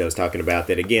threads I was talking about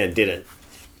that again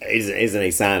isn't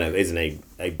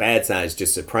a bad sign. It's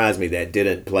just surprised me that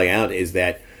didn't play out. Is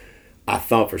that I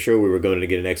thought for sure we were going to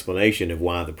get an explanation of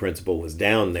why the principal was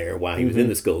down there, why he was in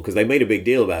the school, because they made a big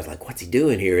deal about it. It's like, what's he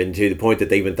doing here? And to the point that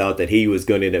they even thought that he was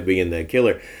going to end up being the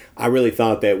killer. I really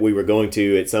thought that we were going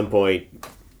to, at some point,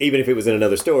 even if it was in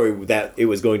another story, that it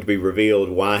was going to be revealed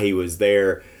why he was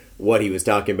there, what he was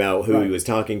talking about, who he was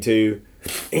talking to,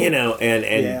 and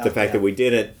the fact that we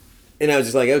didn't. And I was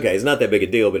just like, okay, it's not that big a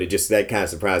deal, but that kind of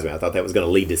surprised me. I thought that was going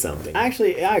to lead to something.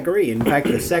 Actually, I agree. In fact,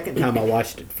 the second time I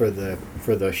watched it for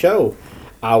the show,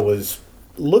 I was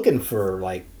looking for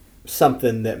like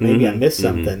something that maybe I missed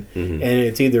something, and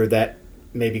it's either that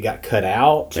maybe got cut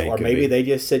out, or maybe they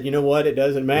just said, you know what, it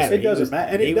doesn't matter. It doesn't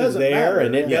matter, and it doesn't matter,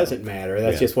 and it doesn't matter.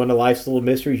 That's just one of life's little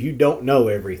mysteries. You don't know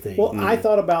everything. Well, I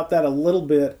thought about that a little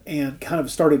bit and kind of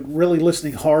started really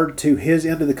listening hard to his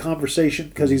end of the conversation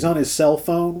because he's on his cell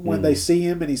phone when they see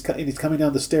him and he's coming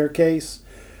down the staircase,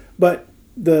 but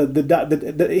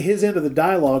his end of the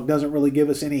dialogue doesn't really give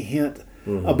us any hint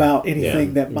about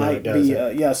anything that might be.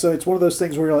 So it's one of those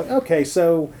things where you're like, okay,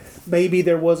 so maybe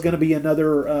there was going to be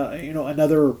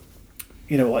another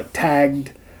like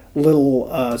tagged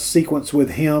little sequence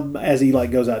with him as he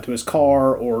like goes out to his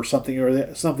car or something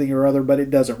or other, but it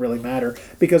doesn't really matter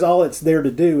because all it's there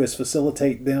to do is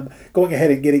facilitate them going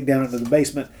ahead and getting down into the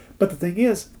basement. But the thing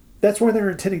is, that's where they're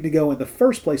intending to go in the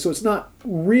first place, so it's not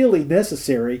really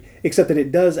necessary, except that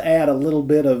it does add a little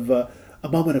bit of a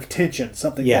moment of tension,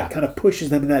 something that kind of pushes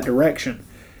them in that direction.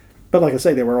 But like I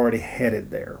say, they were already headed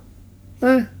there.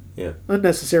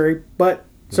 Unnecessary, but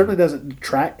certainly doesn't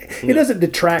detract. It doesn't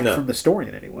detract from the story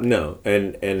in any way. No,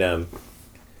 and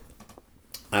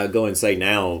I go and say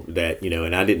now that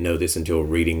and I didn't know this until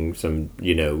reading some,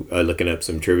 looking up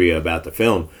some trivia about the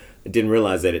film. I didn't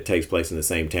realize that it takes place in the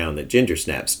same town that Ginger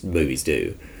Snaps movies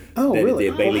do. Oh, really?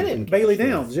 Bailey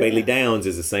Downs. Yeah. Bailey Downs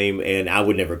is the same, and I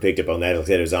would never have picked up on that. Like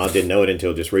I said, I didn't know it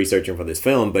until just researching for this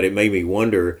film, but it made me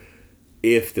wonder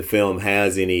if the film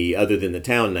has any, other than the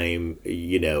town name,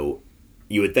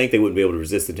 you would think they wouldn't be able to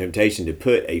resist the temptation to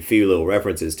put a few little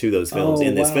references to those films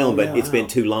in this film, but it's been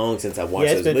too long since I've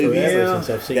watched those movies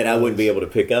that I wouldn't be able to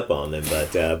pick up on them.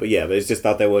 But it's just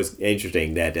thought that was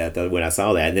interesting that when I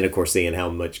saw that, and then of course seeing how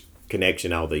much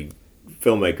connection all the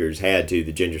filmmakers had to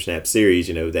the Ginger Snap series,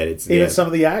 that it's even some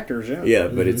of the actors,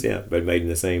 but it's but made in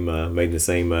the same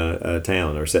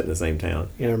town or set in the same town.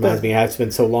 It reminds me how it's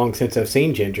been so long since I've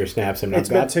seen Ginger Snaps. It's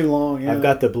been too long. Yeah. I've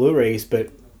got the Blu-rays, but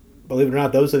believe it or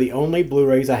not, those are the only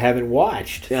Blu-rays I haven't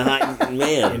watched.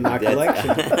 Man, in my collection.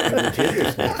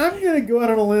 I'm going to go out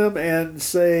on a limb and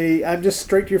say, I'm just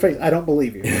straight to your face, I don't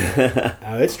believe you.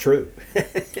 It's true.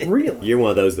 Really? You're one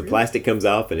of those, the plastic comes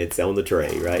off and it's on the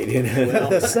tray, right? Well,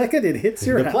 the second it hits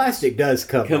your house. Plastic does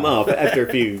come off after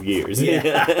a few years.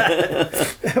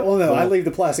 Well, no, I leave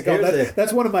the plastic on.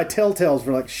 That's one of my telltales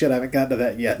for shit, I haven't gotten to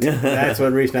that yet. That's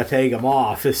one reason I take them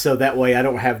off, is so that way I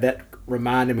don't have that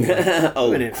reminding me. I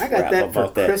got that for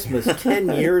Christmas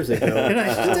 10 years ago, and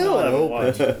I still haven't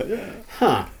watched it.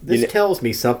 This tells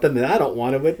me something that I don't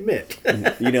want to admit.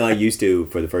 I used to,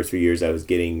 for the first few years, I was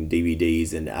getting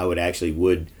DVDs, and I would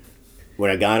when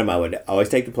I got them, I would always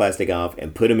take the plastic off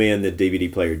and put them in the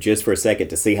DVD player just for a second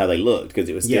to see how they looked, because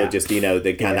it was still just, the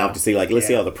kind of off to see, let's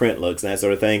see how the print looks and that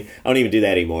sort of thing. I don't even do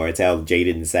that anymore. It's how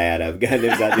jaded and sad I've gotten.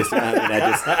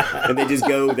 And they just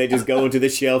go into the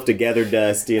shelf to gather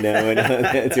dust,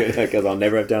 because I'll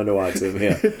never have time to watch them.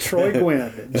 Yeah. Troy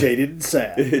Guinn, jaded and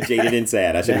sad. Jaded and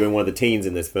sad. I should have been one of the teens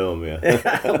in this film.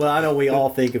 Yeah. Well, I know we all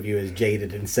think of you as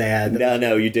jaded and sad.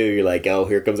 No, you do. You're like, oh,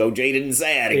 here comes old jaded and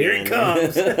sad again. Here it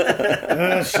comes.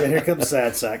 Oh, shit, here comes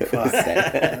Sad Sack. Fuck.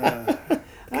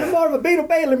 I'm more of a Beetle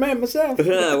Bailey man myself.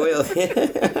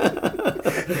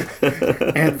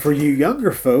 And for you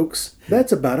younger folks,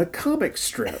 that's about a comic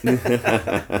strip.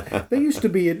 They used to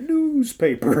be in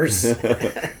newspapers.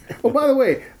 Oh, by the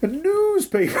way, a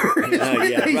newspaper.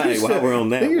 While we're on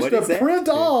that, they used to print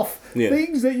off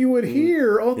things that you would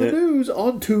hear on the news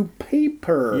onto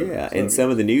paper. Yeah, and some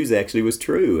of the news actually was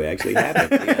true. Actually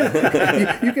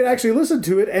happened. You could actually listen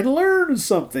to it and learn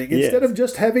something instead of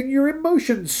just having your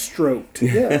emotions stroked.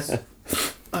 Yes.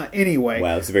 Anyway.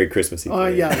 Wow, it's a very Christmassy thing.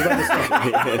 Okay,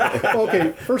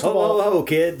 first of all... Hello,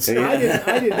 kids. I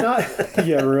did not...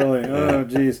 Yeah, really. Oh,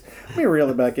 jeez. Let me reel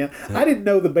it back in. I didn't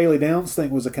know the Bailey Downs thing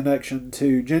was a connection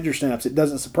to Ginger Snaps. It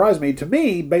doesn't surprise me. To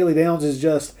me, Bailey Downs is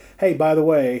just, hey, by the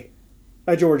way,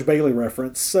 a George Bailey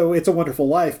reference. So It's a Wonderful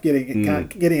Life getting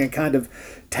a kind of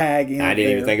tag in I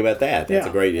didn't even think about that. That's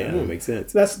a great... Yeah, it makes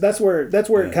sense. That's where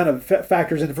it kind of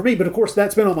factors in for me. But, of course,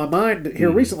 that's been on my mind here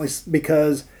recently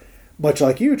because... Much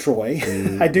like you, Troy,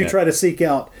 I do try to seek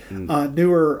out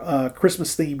newer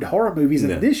Christmas-themed horror movies.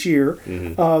 And this year,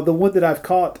 the one that I've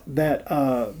caught that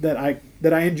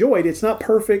I enjoyed, it's not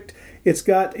perfect. It's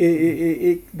got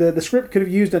the script could have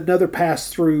used another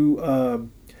pass through.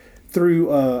 I'm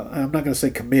not going to say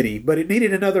committee, but it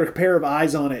needed another pair of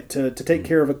eyes on it to take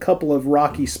care of a couple of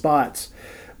rocky spots.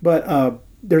 But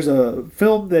there's a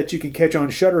film that you can catch on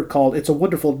Shudder called "It's a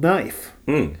Wonderful Knife,"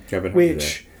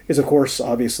 which is, of course,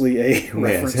 obviously a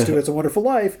reference to It's a Wonderful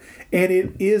Life, and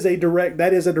it is a direct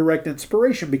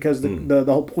inspiration because the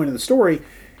whole point of the story,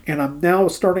 and I'm now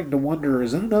starting to wonder,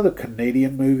 is it another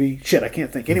Canadian movie? Shit, I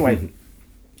can't think. Anyway,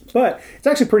 but it's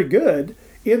actually pretty good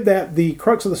in that the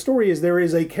crux of the story is there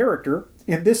is a character,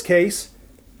 in this case,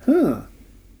 a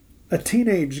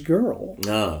teenage girl.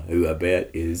 Who I bet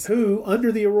is... Who,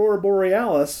 under the Aurora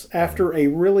Borealis, after a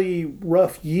really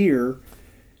rough year...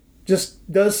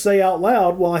 just does say out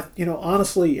loud, well,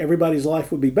 honestly, everybody's life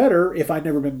would be better if I'd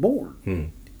never been born.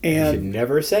 And you should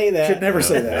never say that. Should never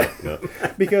say that. No.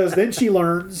 Because then she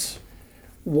learns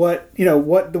what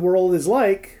the world is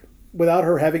like without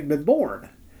her having been born.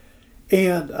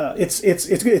 And it's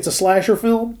a slasher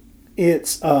film.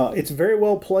 It's very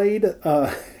well played.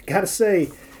 Gotta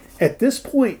say, at this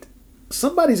point,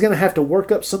 somebody's going to have to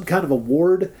work up some kind of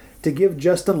award to give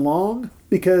Justin Long,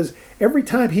 because every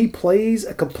time he plays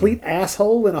a complete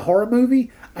asshole in a horror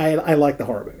movie, I like the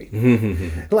horror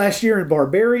movie. Last year in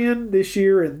Barbarian, this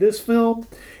year in this film,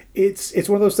 it's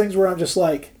one of those things where I'm just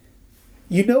like,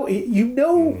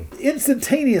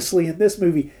 instantaneously in this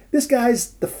movie, this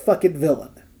guy's the fucking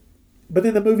villain. But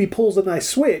then the movie pulls a nice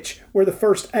switch where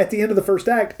at the end of the first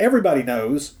act, everybody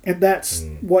knows, and that's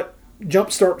what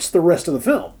jumpstarts the rest of the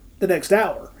film. The next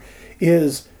hour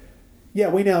is... Yeah,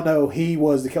 we now know he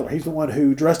was the killer. He's the one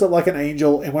who dressed up like an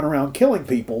angel and went around killing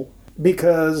people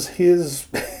because his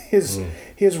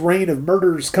reign of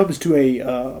murders comes to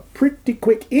a pretty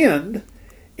quick end,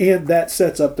 and that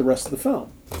sets up the rest of the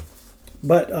film.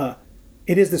 But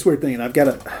it is this weird thing, and I'm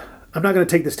not going to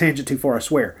take this tangent too far, I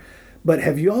swear. But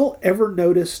have you all ever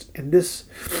noticed, and this,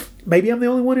 maybe I'm the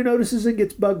only one who notices and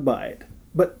gets bugged by it,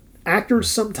 but actors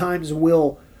sometimes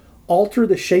will alter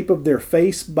the shape of their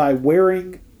face by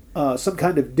wearing some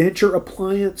kind of denture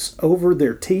appliance over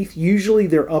their teeth, usually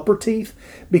their upper teeth,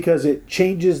 because it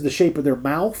changes the shape of their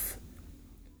mouth.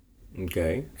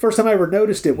 Okay. First time I ever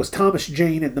noticed it was Thomas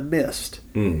Jane in The Mist.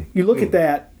 You look at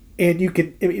that, and you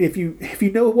can, I mean, if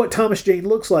you know what Thomas Jane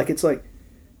looks like, it's like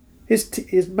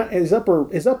his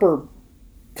upper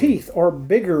teeth are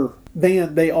bigger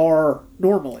than they are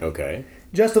normally. Okay.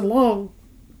 Justin Long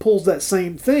pulls that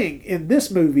same thing in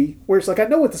this movie, where it's like, I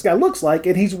know what this guy looks like,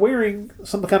 and he's wearing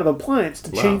some kind of appliance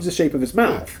to change the shape of his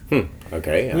mouth.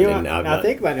 Okay. I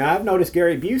think about it now. I've noticed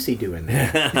Gary Busey doing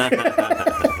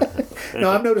that. No,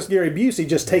 I've noticed Gary Busey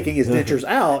just taking his dentures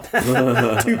out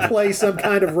to play some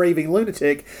kind of raving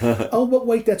lunatic. Oh, but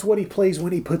wait, that's what he plays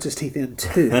when he puts his teeth in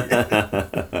too.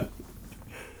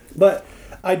 But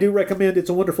I do recommend It's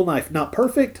a Wonderful Knife. Not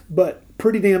perfect, but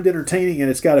pretty damned entertaining,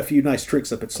 and it's got a few nice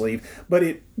tricks up its sleeve. But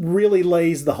it really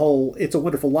lays the whole It's a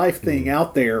Wonderful Life thing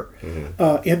out there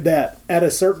in that at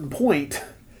a certain point,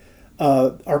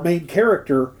 our main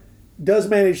character does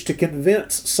manage to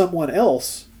convince someone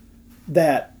else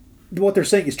that what they're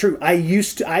saying is true. I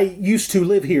used to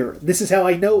live here. This is how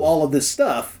I know all of this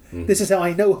stuff. This is how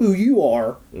I know who you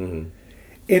are.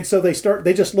 And so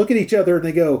they just look at each other and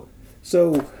they go,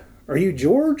 so are you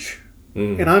George?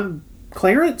 And I'm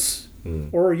Clarence?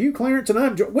 Or are you Clarence and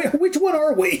I'm George? Which one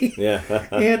are we? Yeah.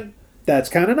 And that's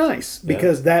kind of nice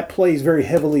because that plays very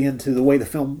heavily into the way the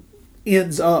film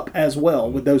ends up as well,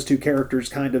 with those two characters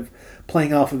kind of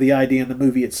playing off of the idea in the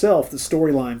movie itself, the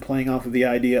storyline playing off of the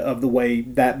idea of the way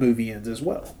that movie ends as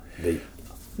well.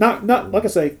 Not like I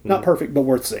say, not perfect, but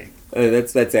worth seeing.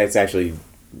 That's actually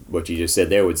what you just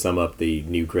said there would sum up the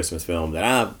new Christmas film that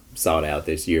I sought out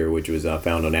this year, which was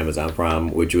found on Amazon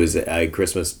Prime, which was a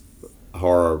Christmas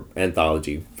horror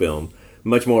anthology film.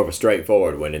 Much more of a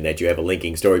straightforward one in that you have a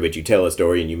linking story, but you tell a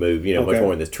story and you move, much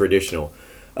more in this traditional,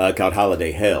 called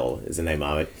Holiday Hell is the name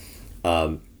of it.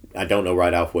 I don't know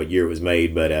right off what year it was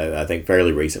made, but I think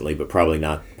fairly recently, but probably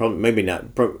not. Maybe not.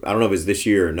 I don't know if it's this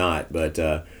year or not, but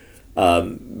the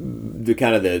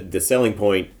kind of the selling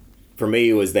point for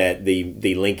me was that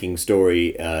the linking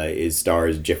story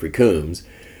stars Jeffrey Combs,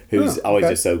 who's always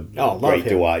just so great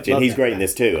to watch, and he's great in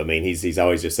this too. I mean, he's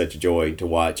always just such a joy to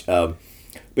watch.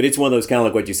 But it's one of those kind of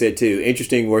like what you said too.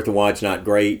 Interesting, worth a watch, not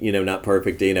great, not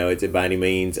perfect, it's by any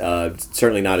means.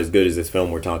 Certainly not as good as this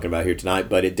film we're talking about here tonight,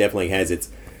 but it definitely has its.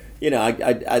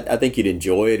 I think you'd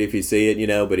enjoy it if you see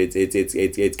it, but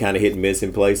it's kind of hit and miss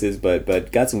in places,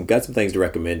 but got some things to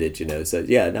recommend it, So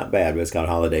yeah, not bad. But it's called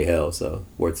Holiday Hell, so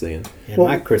worth seeing. And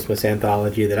my Christmas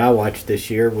anthology that I watched this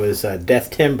year was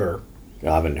Death Timber.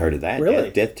 I haven't heard of that.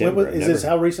 Really? Death Timber.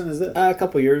 How recent is this? A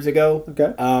couple years ago.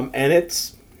 Okay. And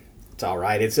it's all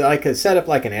right. It's like set up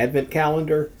like an advent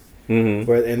calendar.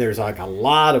 And there's like a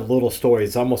lot of little stories.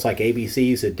 It's almost like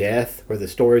ABC's of Death, where the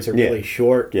stories are really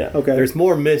short. Yeah. Okay. There's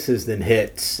more misses than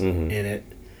hits in it.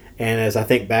 And as I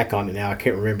think back on it now, I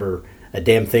can't remember a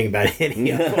damn thing about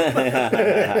any of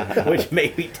them, which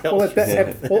maybe tells what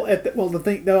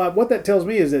that tells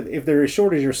me is that if they're as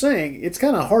short as you're saying, it's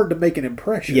kind of hard to make an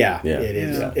impression. Yeah. It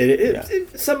is. Yeah.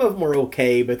 Some of them are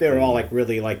okay, but they're all like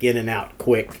really like in and out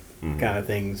quick kind of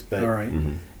things. But all right.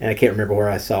 And I can't remember where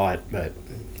I saw it, but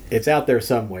it's out there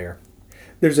somewhere.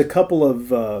 There's a couple of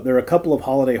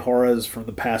holiday horrors from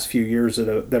the past few years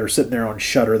that are sitting there on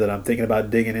Shudder that I'm thinking about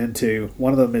digging into.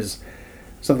 One of them is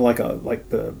something like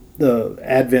the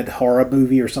Advent horror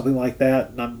movie or something like that.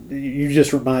 And you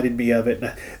just reminded me of it.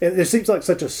 And it seems like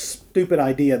such a stupid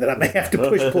idea that I may have to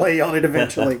push play on it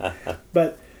eventually.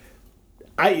 But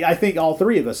I think all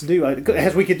three of us do,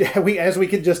 as we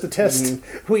could just attest.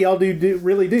 We all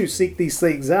really do seek these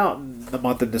things out in the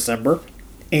month of December.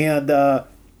 And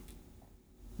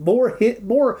more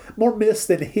miss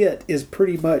than hit is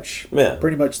pretty much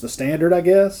the standard, I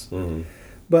guess.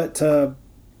 But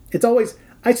it's always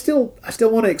I still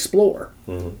want to explore.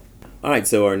 All right,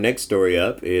 so our next story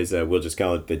up is we'll just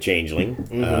call it The Changeling,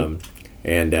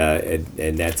 and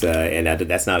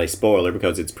that's not a spoiler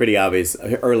because it's pretty obvious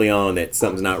early on that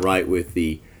something's not right with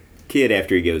the kid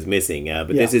after he goes missing.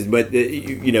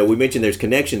 We mentioned there's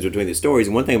connections between the stories,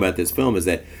 and one thing about this film is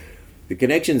that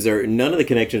none of the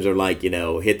connections are like,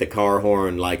 hit the car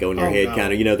horn like on your head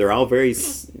kind of, they're all very,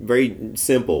 very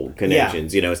simple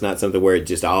connections. It's not something where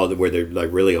where they're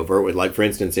like really overt with, like for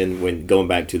instance, when going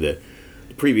back to the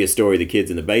previous story, the kids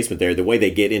in the basement there, the way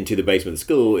they get into the basement of the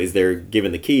school is they're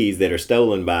given the keys that are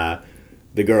stolen by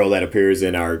the girl that appears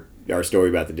in our story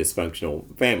about the dysfunctional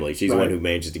family. She's the one who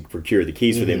manages to procure the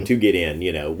keys for them to get in,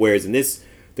 whereas in this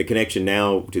the connection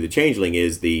now to the Changeling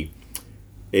is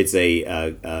it's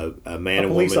a man, a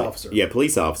police officer. Yeah,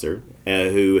 police officer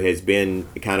who has been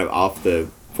kind of off the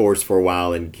force for a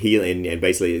while, and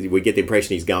basically we get the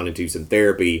impression he's gone into some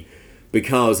therapy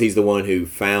because he's the one who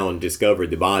discovered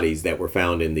the bodies that were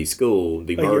found in the school,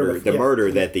 the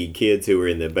murder that the kids who were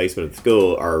in the basement of the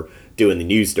school are doing the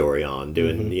news story on,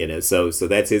 so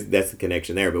that's the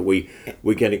connection there. But we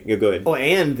kind of go ahead. Oh,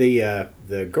 and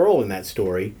the girl in that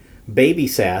story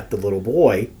babysat the little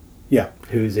boy. Yeah,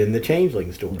 who's in the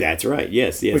Changeling story. That's right.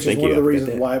 Yes. Which is one of the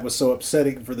reasons why it was so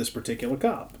upsetting for this particular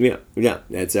cop. Yeah.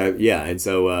 That's and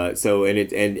so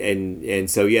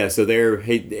there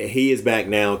he is back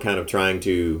now, kind of trying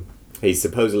to. He's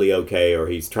supposedly okay, or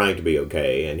he's trying to be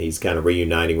okay, and he's kind of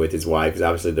reuniting with his wife. Because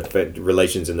obviously the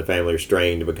relations in the family are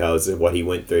strained because of what he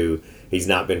went through. He's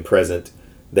not been present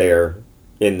there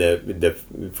in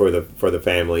for the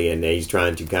family, and he's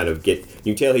trying to kind of get.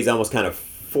 You can tell he's almost kind of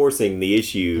forcing the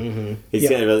issue. Mm-hmm.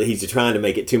 He's trying to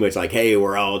make it too much like, hey,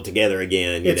 we're all together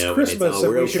again. It's Christmas,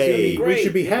 and we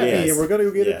should be happy, and we're going to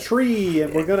go get a tree,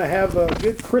 and we're going to have a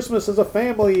good Christmas as a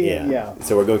family. Yeah.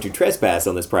 So we're going to trespass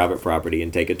on this private property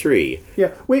and take a tree. Yeah,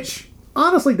 which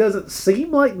honestly doesn't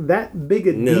seem like that big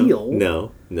a deal.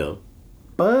 No.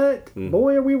 But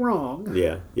boy, are we wrong.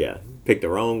 Yeah. Picked the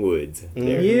wrong woods. Mm-hmm.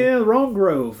 Yeah, the wrong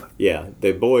grove. Yeah,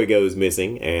 the boy goes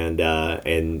missing, and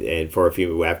for a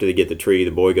few after they get the tree, the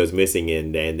boy goes missing,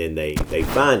 and then they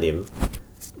find him,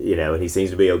 and he seems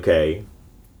to be okay,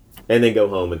 and then go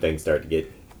home, and things start to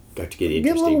get interesting.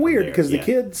 Get a little weird because the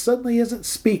kid suddenly isn't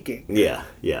speaking. Yeah,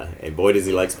 and boy does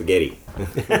he like spaghetti.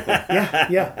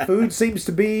 Yeah. Food seems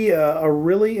to be a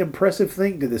really impressive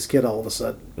thing to this kid all of a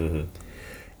sudden. Mm-hmm.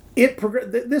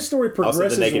 This story progresses well.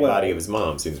 Also, the naked body of his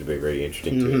mom seems to be very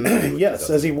interesting too. Yes,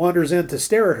 as he wanders in to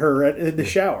stare at her in the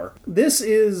shower. This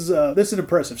is an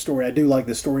impressive story. I do like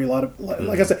this story a lot.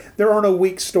 Like I said, there are no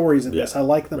weak stories in this. I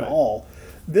like them all.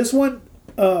 This one,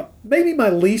 maybe my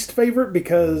least favorite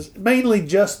mainly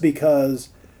just because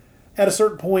at a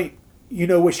certain point you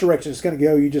know which direction it's going to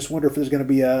go. You just wonder if there's going to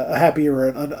be a happy or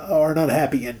an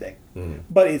unhappy ending.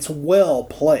 But it's well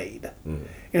played.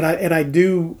 And I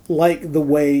do like the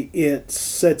way it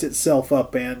sets itself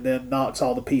up and then knocks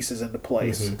all the pieces into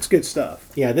place. Mm-hmm. It's good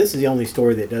stuff. Yeah, this is the only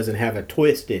story that doesn't have a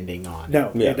twist ending on it.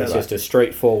 No, it doesn't. It's just a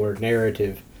straightforward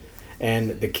narrative.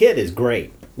 And the kid is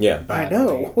great. Yeah, I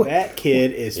know. That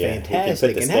kid is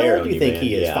fantastic. And how old do you think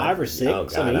he is? 5 or 6? Oh,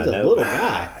 God, he's a little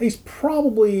guy. He's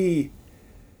probably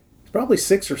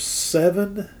 6 or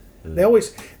 7. They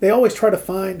always try to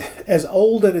find as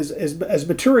old and as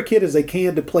mature a kid as they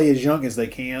can to play as young as they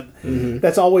can. Mm-hmm.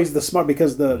 That's always the smart,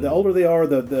 because the older they are,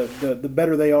 the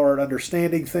better they are at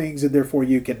understanding things, and therefore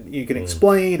you can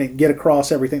explain and get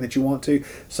across everything that you want to.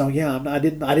 So yeah, I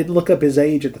didn't look up his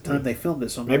age at the time they filmed it.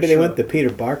 So maybe they went the Peter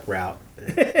Bark route.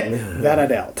 That I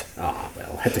doubt. Oh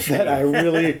well, that's a shame. That I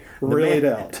really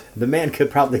doubt. The man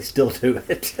could probably still do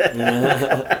it.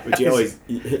 But you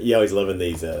always love in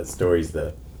these stories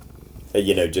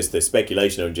just the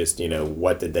speculation of just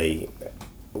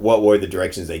what were the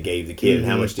directions they gave the kid, and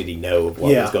how much did he know of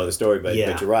what was going on in the story. But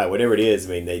you're right, whatever it is,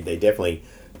 I mean, they definitely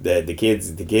the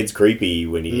kid's creepy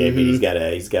when he's got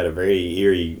a very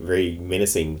eerie, very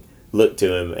menacing look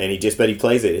to him, and he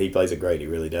plays it great. He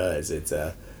really does. It's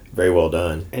very well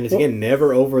done, and it's again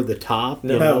never over the top.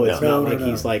 It's not like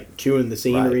he's like chewing the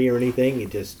scenery or anything. It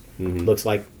just looks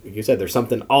like you said, there's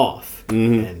something off.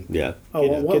 Mm-hmm.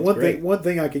 And, one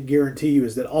thing I can guarantee you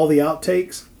is that all the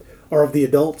outtakes are of the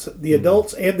adults,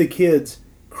 and the kids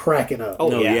cracking up.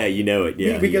 Oh yeah, you know it.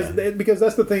 Yeah, because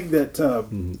that's the thing that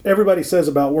everybody says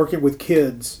about working with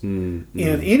kids in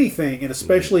anything, and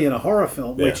especially in a horror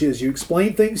film, which is you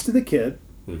explain things to the kid,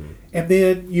 and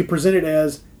then you present it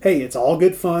as, hey, it's all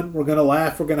good fun. We're going to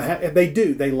laugh. We're going to have. And they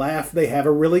do. They laugh. They have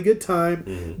a really good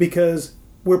time because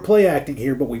we're play acting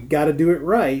here, but we've got to do it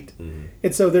right.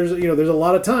 And so there's a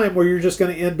lot of time where you're just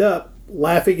going to end up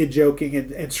laughing and joking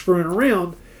and screwing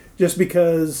around just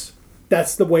because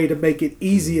that's the way to make it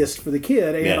easiest for the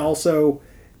kid, and also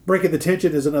breaking the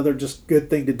tension is another just good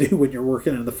thing to do when you're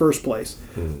working in the first place.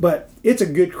 But it's a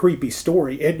good creepy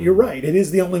story, and you're right, it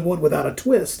is the only one without a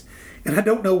twist. And I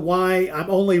don't know why I'm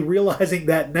only realizing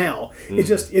that now. It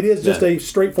is just a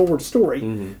straightforward story.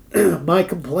 My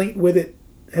complaint with it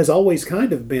has always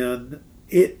kind of been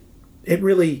it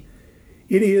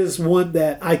is one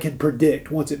that I can predict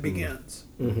once it begins.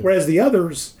 Whereas the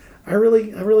others, I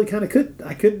really kind of couldn't.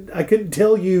 I couldn't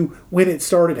tell you when it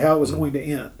started, how it was going to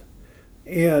end.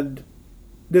 And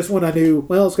this one I knew,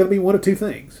 well, it's going to be one of two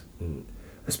things.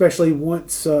 Especially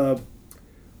once a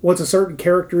certain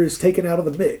character is taken out of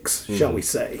the mix, shall we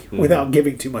say, without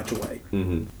giving too much away.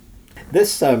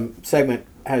 This segment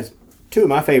has two of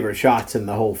my favorite shots in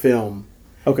the whole film.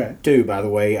 Okay. Two, by the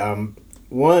way.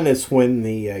 One is when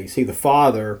you see the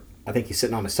father, I think he's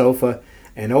sitting on a sofa,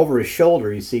 and over his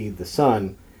shoulder you see the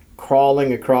son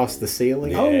crawling across the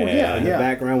ceiling. Oh, yeah, in the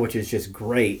background, which is just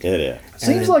great. Yeah.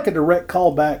 Seems like a direct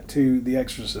callback to The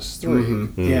Exorcist 3.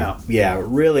 Mm-hmm. Yeah. Yeah,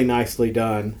 really nicely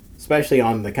done, especially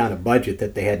on the kind of budget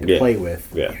that they had to play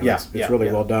with. Yeah. It's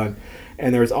really well done.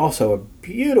 And there's also a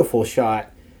beautiful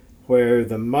shot where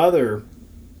the mother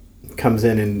comes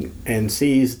in and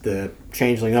sees the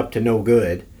changeling up to no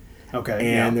good.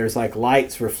 Okay. And there's like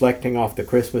lights reflecting off the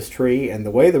Christmas tree, and the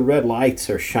way the red lights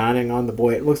are shining on the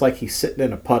boy, it looks like he's sitting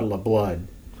in a puddle of blood.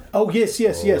 Oh, yes.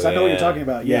 I know what you're talking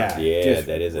about. Yeah. Yeah,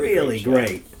 that is a really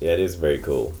great. Yeah, it is very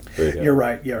cool. Very cool. You're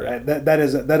right. Right. That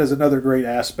is another great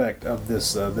aspect of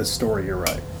this story. You're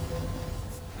right.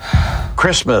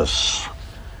 Christmas,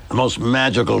 the most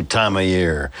magical time of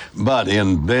year. But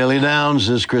in Bailey Downs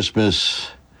this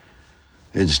Christmas,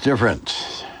 it's different.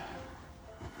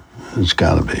 It's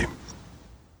gotta be.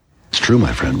 It's true,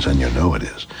 my friends, and you know it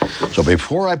is. So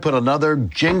before I put another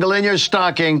jingle in your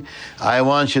stocking, I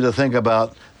want you to think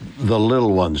about the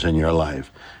little ones in your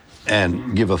life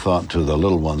and give a thought to the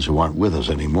little ones who aren't with us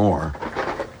anymore.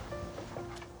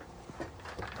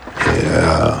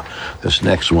 Yeah, this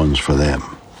next one's for them,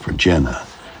 for Jenna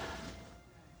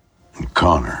and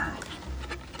Connor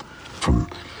from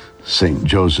St.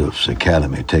 Joseph's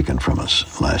Academy, taken from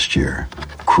us last year,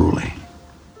 cruelly.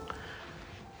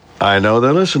 I know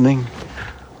they're listening.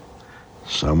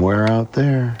 Somewhere out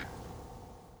there.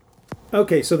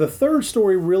 Okay, so the third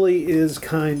story really is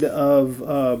kind of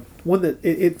one that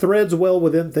it threads well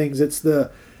within things. It's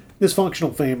the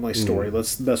dysfunctional family story.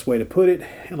 That's the best way to put it.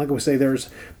 And like we say, there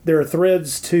are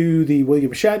threads to the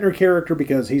William Shatner character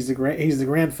because he's the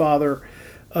grandfather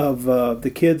of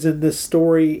the kids in this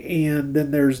story, and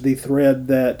then there's the thread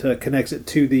that connects it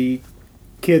to the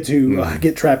kids who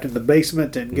get trapped in the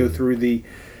basement and go through the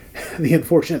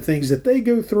unfortunate things that they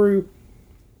go through.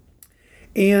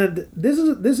 And this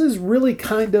is really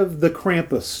kind of the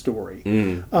Krampus story.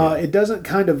 It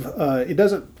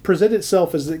doesn't present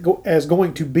itself as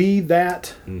going to be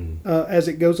that as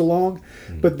it goes along.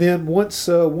 But then once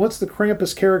the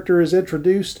Krampus character is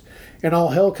introduced and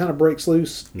all hell kind of breaks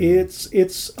loose,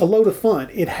 it's a load of fun.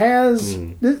 It has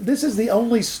this is the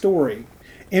only story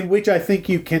in which I think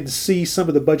you can see some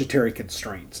of the budgetary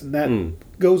constraints, and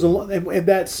that goes along, and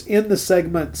that's in the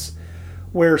segments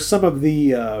where some of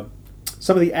the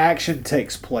action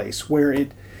takes place, where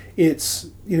it's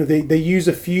they use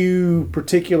a few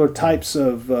particular types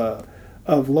of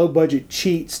low budget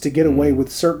cheats to get away with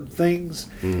certain things,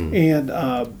 and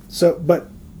but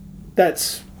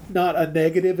that's not a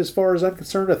negative as far as I'm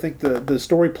concerned. I think the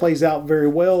story plays out very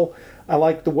well. I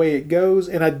like the way it goes,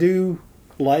 and I do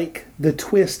like the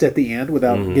twist at the end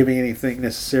without giving anything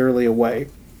necessarily away.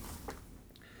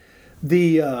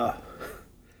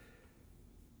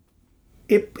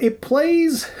 It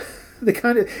plays the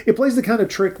kind of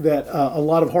trick that a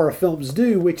lot of horror films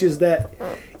do, which is that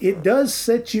it does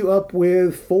set you up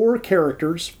with four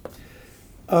characters,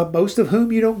 most of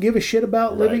whom you don't give a shit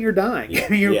about living or dying.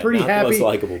 Yeah. You're pretty happy.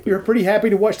 You're pretty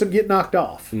happy to watch them get knocked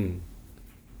off.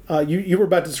 You were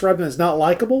about to describe them as not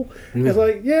likable. It's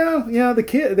like the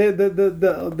kid,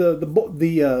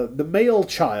 the male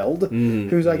child,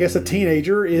 who's I guess a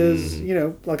teenager, is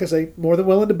like I say, more than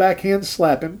willing to backhand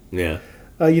slap him. Yeah.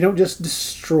 You don't just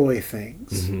destroy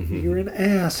things. You're an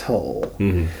asshole.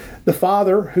 The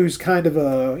father, who's kind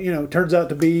of turns out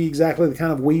to be exactly the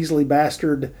kind of Weasley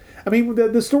bastard. I mean,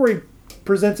 the story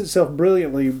presents itself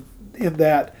brilliantly in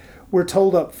that we're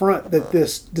told up front that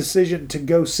this decision to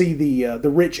go see the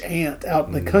rich aunt out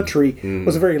in the country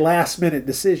was a very last minute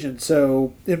decision.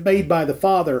 So it made by the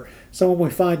father. So when we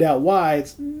find out why,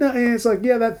 it's like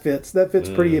that fits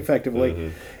pretty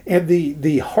effectively. And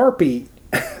the harpy.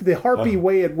 The harpy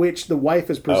way in which the wife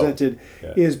is presented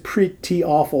is pretty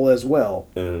awful as well.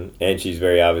 And she's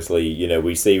very obviously,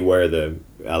 we see where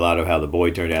a lot of how the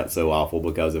boy turned out so awful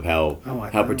because of how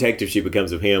protective she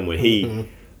becomes of him when he,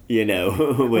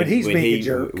 when he's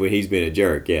being a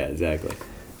jerk. Yeah, exactly.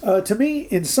 To me,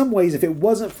 in some ways, if it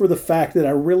wasn't for the fact that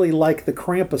I really like the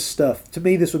Krampus stuff, to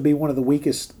me this would be one of the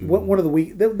weakest,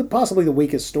 possibly the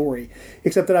weakest story.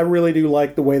 Except that I really do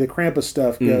like the way the Krampus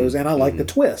stuff goes, and I like the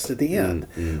twist at the end,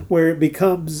 where it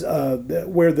becomes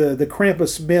where the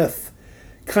Krampus myth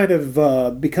kind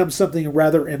of becomes something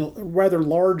rather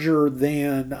larger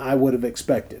than I would have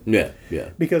expected. Yeah.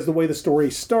 Because the way the story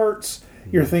starts,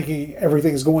 you're thinking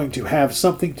everything's going to have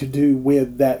something to do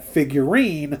with that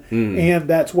figurine, and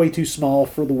that's way too small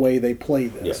for the way they play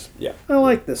this. Yeah. I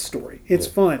like this story. It's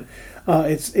fun.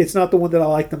 It's not the one that I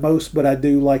like the most, but I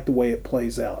do like the way it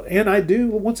plays out, and I do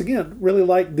once again really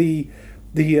like the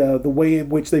way in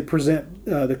which they present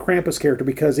the Krampus character,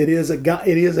 because it is a guy.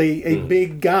 It is a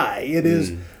big guy. It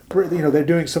is. They're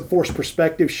doing some forced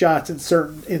perspective shots in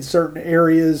certain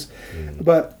areas,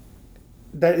 but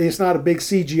that it's not a big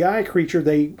CGI creature.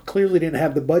 They clearly didn't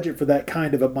have the budget for that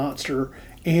kind of a monster,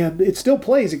 and it still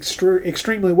plays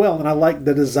extremely well. And I like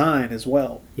the design as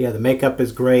well. Yeah, the makeup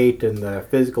is great, and the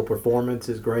physical performance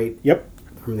is great. Yep,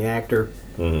 from the actor.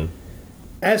 Mm-hmm.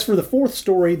 As for the fourth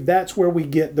story, that's where we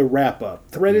get the wrap up.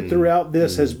 Threaded throughout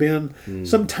this has been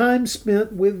some time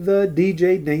spent with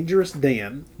DJ Dangerous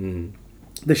Dan.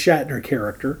 The Shatner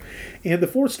character. And the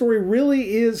fourth story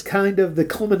really is kind of the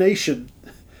culmination,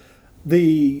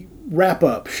 the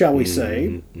wrap-up, shall we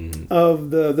say, of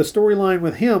the storyline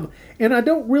with him. And I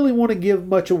don't really want to give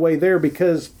much away there,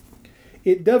 because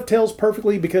it dovetails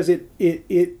perfectly, because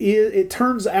it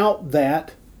turns out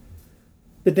that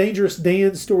the Dangerous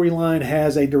Dan storyline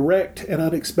has a direct and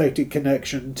unexpected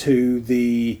connection to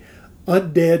the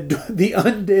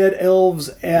undead elves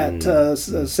at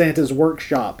Santa's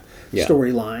workshop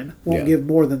storyline. Won't give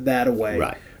more than that away.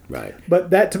 Right. But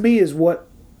that to me is what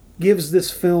gives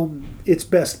this film its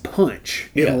best punch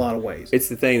in a lot of ways. It's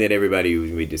the thing that everybody who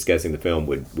would be discussing the film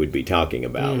would be talking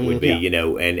about. Would be,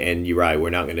 and you're right,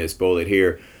 we're not going to spoil it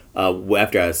here.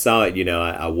 After I saw it,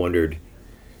 I wondered,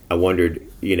 when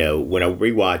I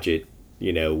rewatch it,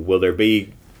 will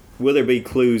there be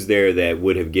clues there that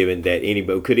would have given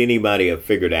that could anybody have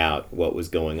figured out what was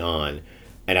going on?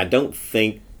 And I don't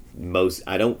see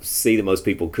that most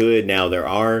people could. Now there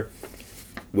are,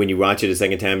 when you watch it a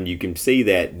second time, you can see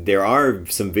that there are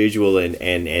some visual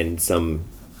and some,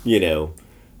 I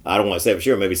don't want to say for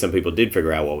sure, maybe some people did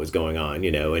figure out what was going on,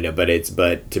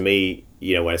 but to me,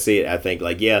 when I see it, I think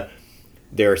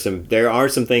there are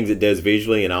some things it does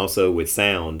visually and also with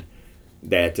sound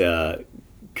that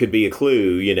could be a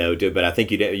clue, but I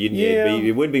think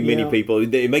it wouldn't be many people.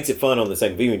 It makes it fun on the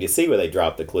second viewing to see where they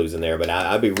drop the clues in there, but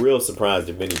I'd be real surprised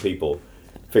if many people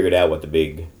figured out what the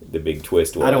big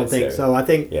twist was. I don't think so. I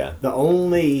think the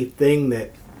only thing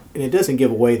that, and it doesn't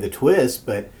give away the twist,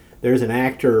 but there's an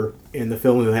actor in the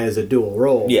film who has a dual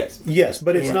role. Yes,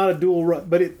 but it's not a dual role.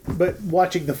 But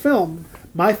watching the film,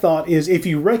 my thought is, if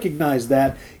you recognize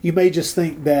that, you may just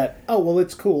think that, oh, well,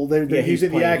 it's cool. They're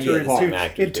using the actor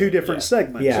in two different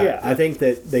segments. Yeah, I think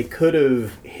that they could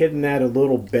have hidden that a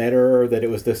little better, that it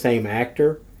was the same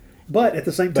actor. But at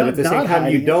the same time,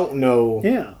 you don't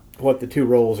know what the two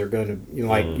roles are going to,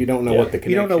 you don't know what the connection is.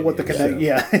 You don't know what the connection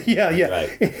Yeah.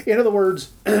 Right. In other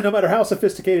words, no matter how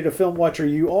sophisticated a film watcher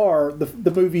you are,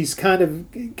 the movie's kind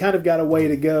of got a way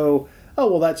to go, oh,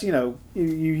 well, that's, you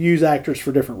use actors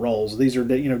for different roles. These are,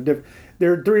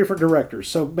 there are three different directors,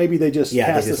 so maybe they just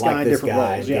cast this guy in different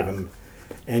roles.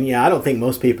 And I don't think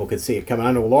most people could see it coming.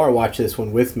 I know Laura watched this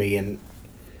one with me,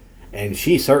 and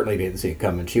she certainly didn't see it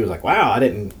coming. She was like, "Wow, I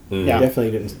didn't,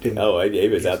 definitely didn't." Oh,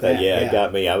 it was out there. It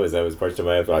got me. I was first time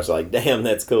I was like, "Damn,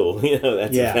 that's cool."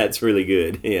 That's really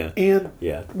good. Yeah, and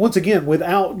once again,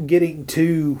 without getting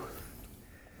too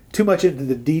much into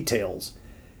the details,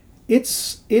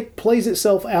 it plays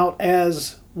itself out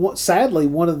as sadly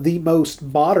one of the most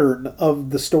modern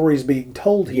of the stories being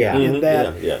told here. In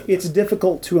that it's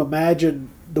difficult to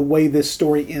imagine the way this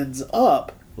story ends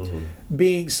up.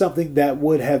 Being something that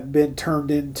would have been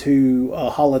turned into a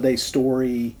holiday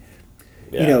story,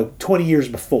 20 years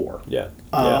before.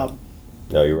 No,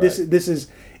 you're right. This is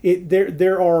it.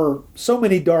 There are so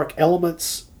many dark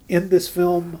elements in this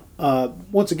film.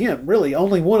 Once again, really,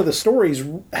 only one of the stories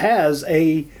has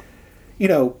an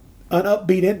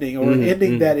upbeat ending or an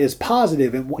ending that is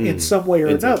positive in some way or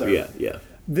another.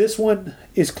 This one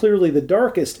is clearly the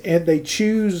darkest, and they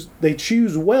choose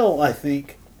well, I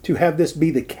think, to have this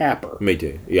be the capper. Me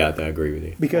too. Yeah, I agree with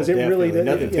you. Because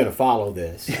nothing's going to follow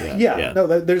this. No,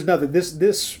 there's nothing.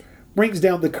 This brings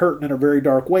down the curtain in a very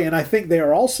dark way, and I think they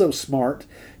are also smart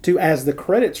to, as the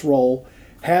credits roll,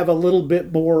 have a little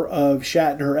bit more of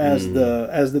Shatner as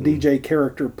the DJ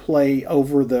character play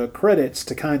over the credits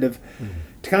to kind of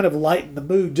lighten the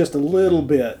mood just a little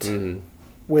bit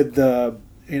with the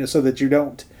so that you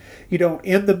don't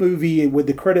end the movie with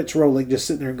the credits rolling just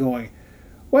sitting there going,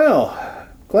 well,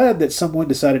 glad that someone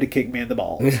decided to kick me in the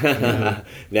balls.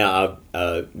 Now,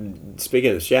 speaking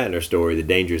of the Shatner story, the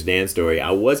Dangerous Dan story,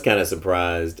 I was kind of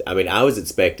surprised. I mean, I was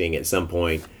expecting at some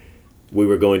point we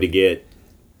were going to get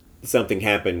something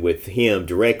happen with him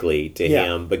directly to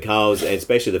him, because,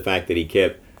 especially the fact that he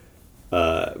kept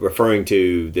referring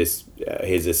to this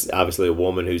obviously a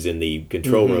woman who's in the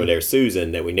control room there,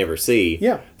 Susan, that we never see.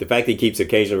 Yeah. The fact that he keeps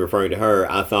occasionally referring to her,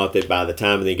 I thought that by the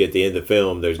time they get to the end of the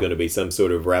film, there's going to be some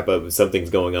sort of wrap up. Something's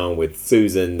going on with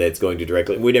Susan that's going to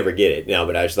directly. We never get it now,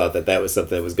 but I just thought that was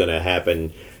something that was going to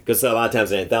happen, because a lot of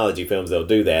times in anthology films they'll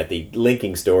do that. The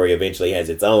linking story eventually has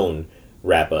its own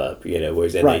wrap up,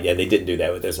 whereas they didn't do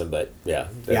that with this one. But yeah,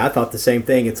 I thought the same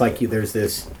thing. It's like there's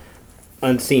this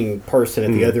unseen person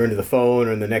at the other end of the phone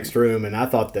or in the next room, and I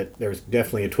thought that there was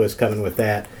definitely a twist coming with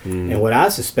that. And what I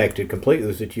suspected completely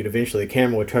was that the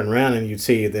camera would turn around and you'd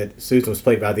see that Susan was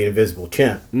played by the Invisible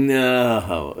Chimp.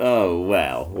 No, oh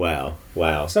wow.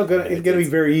 So it's going to be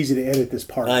very easy to edit this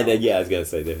part. I was going to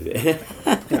say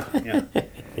that. Yeah.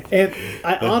 And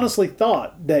I honestly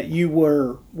thought that you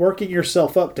were working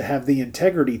yourself up to have the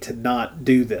integrity to not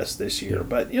do this year.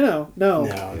 But, no.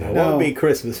 It won't be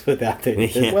Christmas without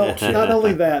it. Well, not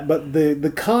only that, but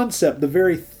the concept, the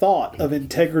very thought of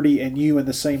integrity and you in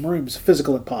the same room is a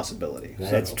physical impossibility.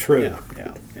 That's true.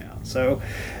 Yeah. So,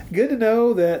 good to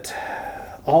know that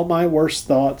all my worst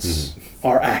thoughts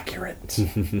are accurate.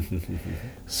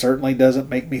 Certainly doesn't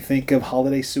make me think of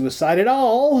holiday suicide at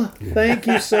all. Thank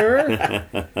you, sir.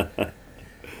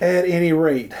 At any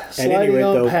rate, sliding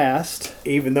on past.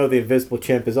 Even though the Invisible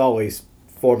Chimp is always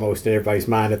foremost in everybody's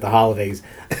mind at the holidays.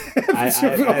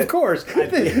 Of course.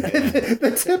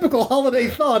 The typical holiday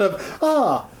thought of,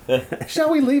 shall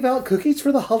we leave out cookies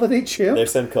for the holiday chimp?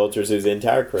 There's some cultures whose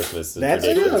entire Christmas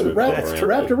is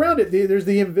wrapped around it. There's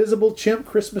the Invisible Chimp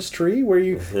Christmas tree where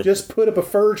you just put up a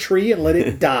fir tree and let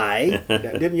it die.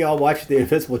 Didn't you all watch the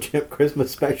Invisible Chimp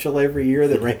Christmas special every year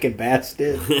that Rankin Bass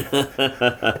did?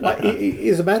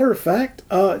 As a matter of fact,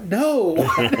 no,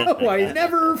 I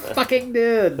never fucking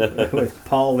did. With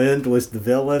Paul Lynde was the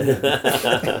villain.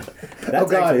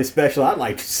 That's actually a special I'd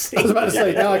like to see. I was about to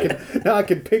say, now I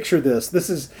can picture this. This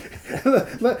is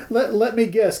let me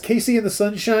guess. Casey and the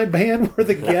Sunshine Band were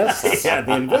the guests. Yeah,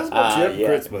 the Invisible Chimp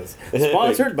Christmas,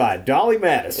 sponsored by Dolly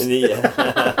Madison.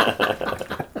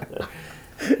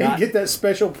 You get that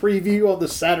special preview on the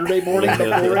Saturday morning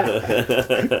before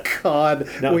it. God,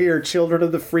 we are children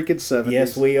of the freaking 70s.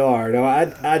 Yes, we are. No,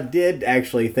 I did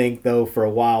actually think, though, for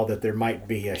a while that there might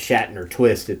be a Shatner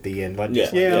twist at the end.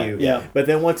 Yeah. But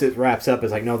then once it wraps up,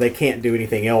 it's like, no, they can't do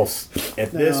anything else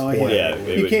at this point. Yeah,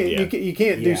 you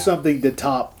can't do something to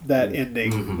top that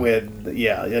ending when,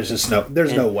 there's just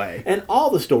no way. And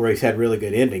all the stories had really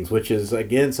good endings, which is,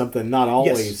 again, something not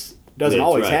always... Yes. Doesn't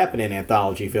always happen in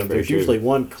anthology films. There's usually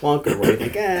one clunker where you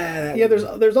think,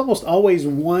 there's almost always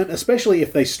one, especially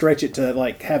if they stretch it to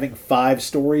like having 5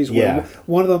 stories where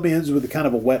one of them ends with kind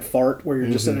of a wet fart where you're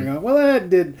just sitting there going, well,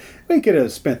 we could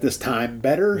have spent this time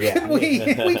better. Yeah. we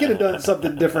could have done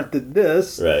something different than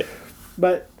this. Right.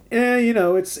 But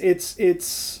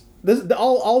it's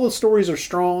all the stories are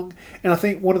strong, and I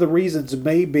think one of the reasons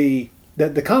may be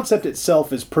that the concept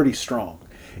itself is pretty strong,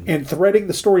 and threading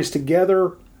the stories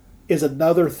together is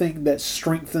another thing that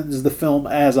strengthens the film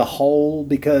as a whole,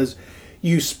 because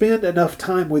you spend enough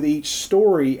time with each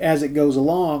story as it goes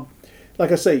along.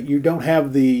 Like I say, you don't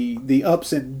have the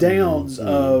ups and downs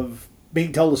of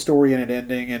being told a story and it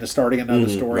ending and starting another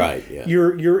story. Right, yeah.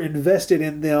 You're invested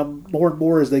in them more and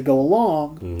more as they go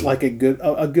along, like a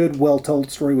good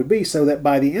well-told story would be, so that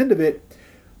by the end of it,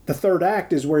 the third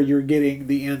act is where you're getting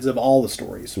the ends of all the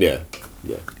stories. Yeah.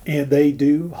 And they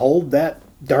do hold that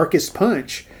darkest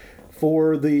punch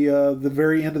for the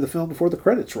very end of the film before the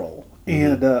credits roll.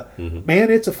 And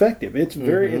man, it's effective. It's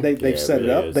very they've set it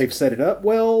up. Is. They've set it up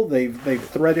well. They've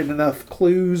threaded enough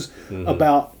clues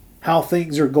about how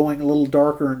things are going a little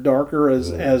darker and darker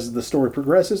as the story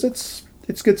progresses.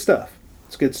 It's good stuff.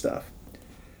 It's good stuff.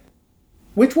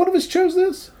 Which one of us chose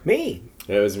this? Me.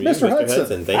 It was you, Mr.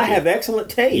 Hudson. I have excellent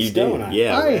taste, don't I?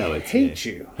 Yeah, I hate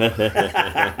you.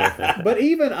 But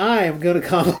even I am going to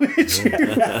compliment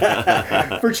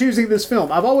you for choosing this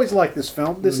film. I've always liked this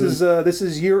film. This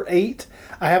is year 8.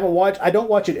 I don't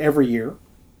watch it every year.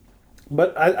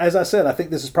 But as I said, I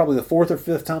think this is probably the 4th or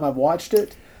 5th time I've watched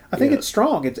it. I think it's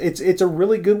strong. It's a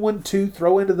really good one to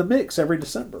throw into the mix every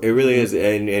December. It really is,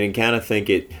 and I kind of think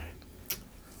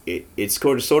it's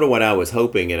sort of what I was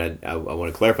hoping, and I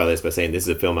want to clarify this by saying this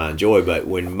is a film I enjoy, but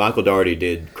when Michael Dougherty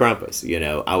did Krampus,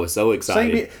 I was so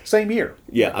excited. Same year.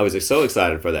 Yeah, I was so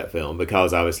excited for that film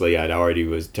because obviously I'd already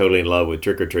was totally in love with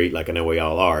Trick or Treat, like I know we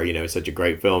all are. It's such a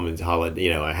great film. It's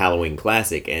a Halloween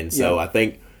classic, and so I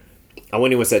think I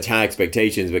went in with such high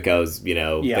expectations because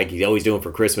like he's always doing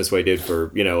for Christmas what he did for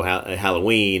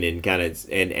Halloween, and kind of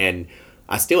and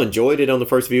I still enjoyed it on the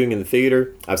first viewing in the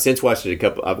theater. I've since watched it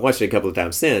I've watched it a couple of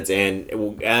times since, and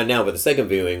now with the second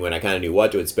viewing, when I kind of knew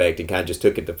what to expect and kind of just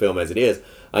took it the film as it is,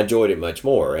 I enjoyed it much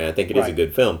more, and I think it is a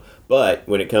good film. But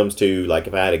when it comes to like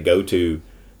if I had to go to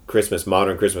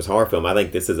modern Christmas horror film, I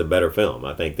think this is a better film.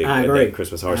 I think that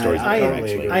Christmas Horror Stories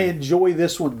I enjoy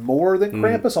this one more than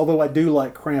Krampus, although I do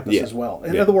like Krampus as well.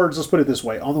 In other words, let's put it this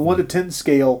way: on the 1 to 10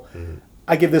 scale.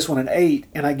 I give this one an 8,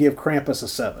 and I give Krampus a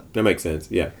 7. That makes sense.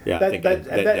 Yeah.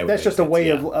 That's just a way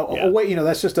of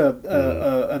that's just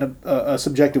a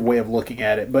subjective way of looking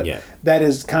at it. But that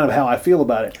is kind of how I feel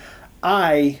about it.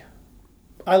 I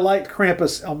liked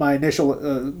Krampus on my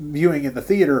initial viewing in the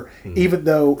theater, even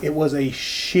though it was a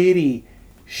shitty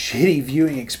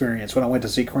viewing experience when I went to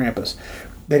see Krampus.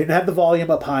 They didn't have the volume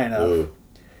up high enough,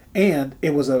 and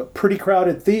it was a pretty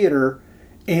crowded theater,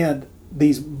 and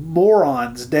these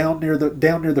morons down near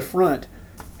the front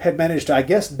had managed to, I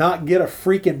guess, not get a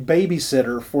freaking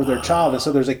babysitter for their child, and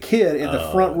so there's a kid in the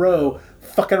front row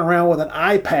fucking around with an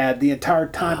iPad the entire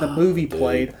time the movie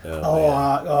played.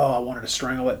 I wanted to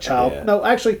strangle that child. Yeah. No,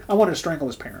 actually, I wanted to strangle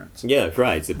his parents. Yeah,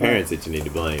 right. It's the parents that you need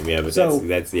to blame. Yeah, but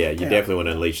that's you definitely want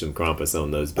to unleash some Krampus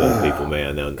on those people,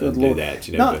 man. They'll do that.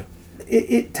 You know,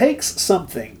 it takes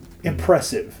something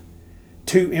impressive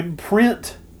to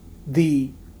imprint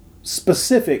the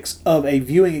specifics of a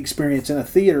viewing experience in a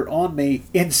theater on me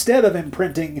instead of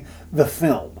imprinting the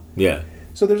film. Yeah.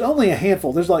 So there's only a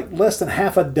handful. There's like less than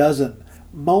half a dozen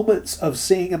moments of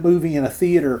seeing a movie in a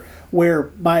theater where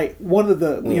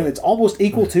it's almost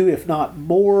equal to, if not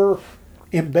more,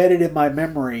 embedded in my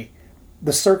memory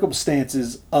the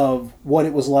circumstances of what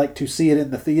it was like to see it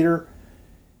in the theater,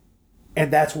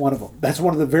 and that's one of them. That's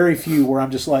one of the very few where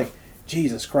I'm just like,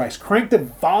 Jesus Christ, crank the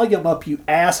volume up, you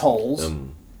assholes.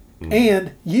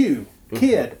 And you,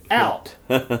 kid, out.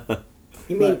 You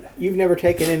mean you've never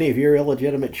taken any of your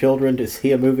illegitimate children to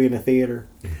see a movie in a theater?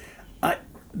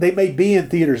 They may be in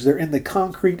theaters. They're in the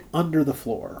concrete under the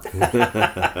floor.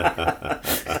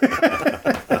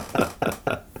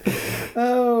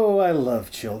 Oh, I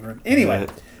love children. Anyway,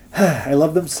 I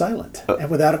love them silent and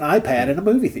without an iPad in a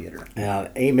movie theater.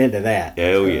 Amen to that.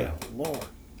 Oh, yeah. Lord.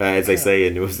 As they say,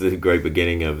 and it was the great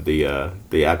beginning of the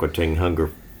Aquitaine Hunger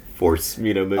Force,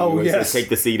 movie. Oh, yes. Take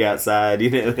the seat outside.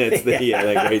 That's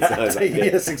that great song.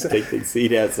 Yes, exactly. Take the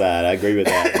seat outside. I agree with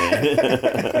that, man.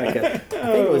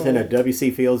 I think it was in a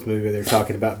W.C. Fields movie. They're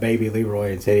talking about Baby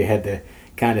Leroy and said he had the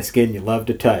kind of skin you love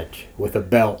to touch with a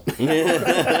belt.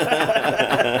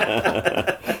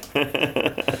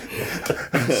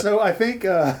 So I think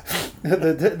the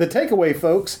takeaway,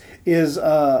 folks, is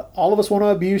all of us want to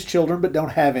abuse children but don't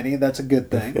have any, and that's a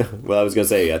good thing. Well, I was going to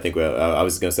say, I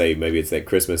was going to say maybe it's that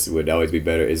Christmas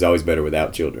is always better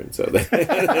without children. So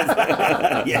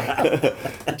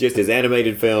just as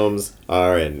animated films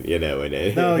are, and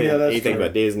anything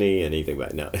about Disney and anything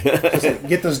about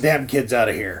get those damn kids out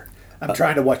of here. I'm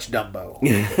trying to watch Dumbo.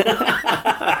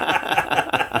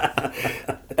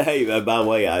 Hey, by the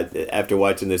way, after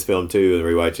watching this film too, and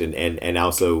rewatching, and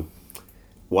also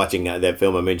watching that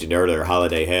film I mentioned earlier,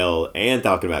 Holiday Hell, and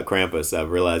talking about Krampus, I've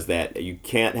realized that you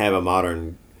can't have a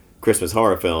modern Christmas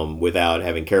horror film without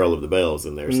having Carol of the Bells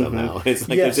in there somehow. It's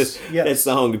like that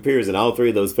song appears in all three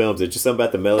of those films. It's just something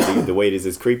about the melody, the way it is.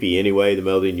 It's creepy anyway, the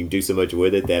melody, and you can do so much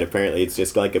with it that apparently it's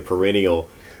just like a perennial.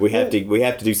 We have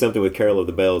to do something with Carol of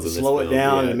the Bells in this film. Slow it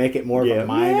down and make it more of a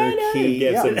minor key.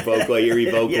 Get some eerie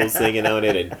vocals singing on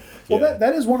it. And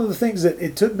that is one of the things that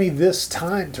it took me this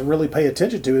time to really pay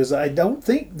attention to. Is I don't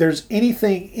think there's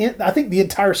anything in. I think the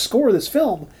entire score of this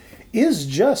film is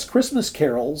just Christmas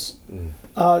carols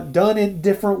done in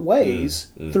different ways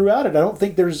throughout it. I don't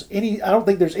think there's any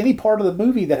part of the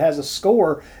movie that has a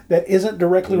score that isn't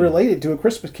directly related to a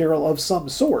Christmas carol of some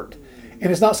sort.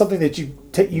 And it's not something that you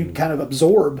kind of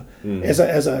absorb as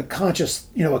a conscious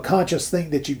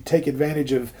thing that you take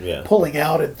advantage of pulling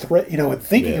out and and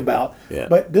thinking about. Yeah.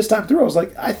 But this time through, I was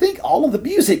like, I think all of the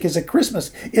music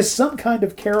is some kind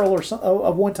of carol or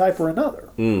of one type or another.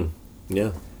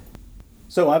 Yeah.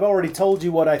 So I've already told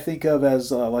you what I think of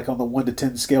as like on the 1 to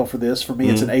 10 scale for this. For me,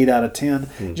 it's an 8 out of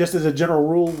 10. Just as a general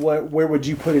rule, where would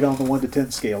you put it on the 1 to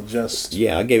 10 scale?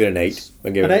 I gave it an 8. I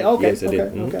gave it an 8. Okay, yes, I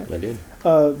did. Okay. I did.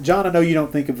 John, I know you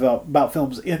don't think about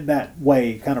films in that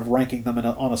way, kind of ranking them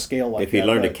on a scale like that. If he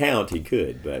learned to count, he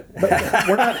could. But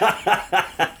we're not.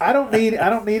 I don't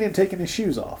need him taking his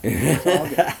shoes off. No,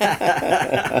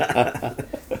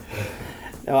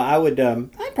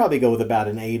 I'd probably go with about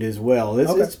an 8 as well.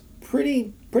 It's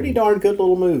pretty darn good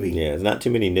little movie. Yeah, there's not too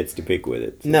many nits to pick with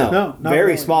it. So. No, very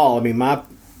really. Small. I mean,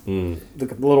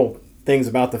 the little things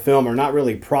about the film are not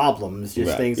really problems,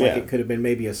 just things like it could have been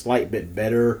maybe a slight bit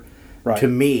better to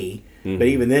me. But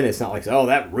even then, it's not like, oh,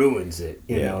 that ruins it.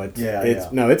 You know,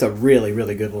 it's a really,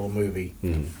 really good little movie.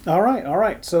 All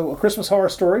right. So, A Christmas Horror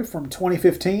Story from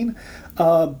 2015.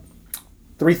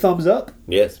 3 thumbs up.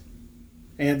 Yes.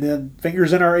 And then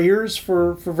fingers in our ears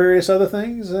for various other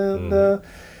things. And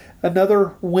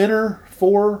another winner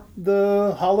for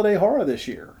the holiday horror this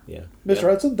year. Yeah. Mr.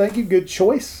 Hudson, thank you. Good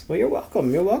choice. Well, you're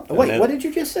welcome. You're welcome. Wait, what did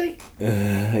you just say?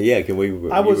 Yeah, can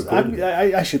we...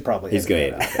 I should probably... He's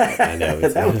going. I know.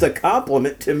 That was a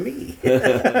compliment to me.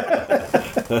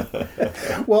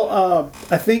 Well,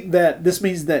 I think that this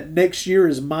means that next year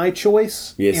is my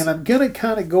choice. Yes. And I'm going to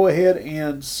kind of go ahead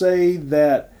and say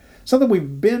that something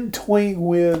we've been toying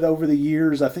with over the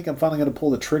years, I think I'm finally going to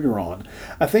pull the trigger on.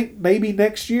 I think maybe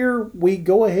next year we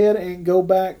go ahead and go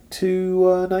back to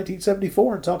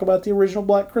 1974 and talk about the original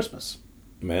Black Christmas.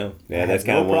 Well, yeah, that's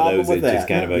kind of one of those. It's just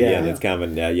kind of that's kind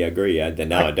of I agree. I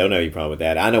don't have any problem with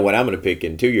that. I know what I'm going to pick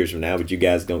in 2 years from now, but you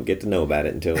guys don't get to know about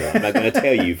it until I'm not going to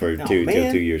tell you for till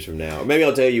 2 years from now. Or maybe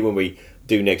I'll tell you when we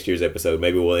do next year's episode.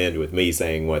 Maybe we'll end with me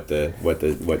saying what 2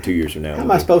 years from now. How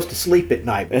am I supposed to sleep at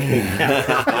night between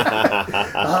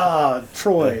now?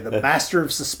 Troy, the master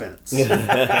of suspense.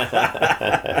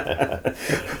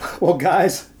 Well,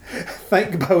 guys,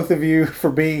 thank both of you for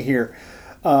being here.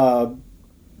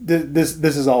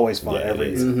 This is always fun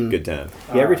every year. Good time.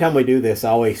 Yeah, every time we do this, I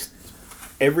always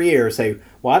every year say,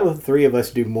 why don't the 3 of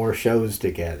us do more shows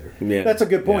together? Yeah. That's a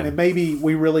good point. And maybe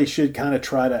we really should kind of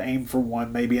try to aim for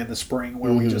one maybe in the spring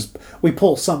where we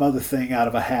pull some other thing out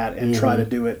of a hat and try to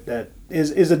do it that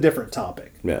is a different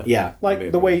topic. Yeah.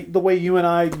 Like the way you and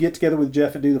I get together with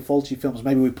Jeff and do the Fulci films,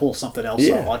 maybe we pull something else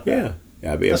up like that.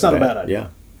 Yeah. That's not a bad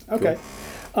idea. Yeah. Okay. Cool.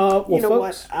 Well, you know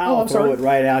folks, what? I'll throw it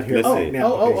right out here right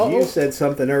now. Because you said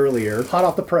something earlier. Hot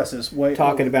off the presses.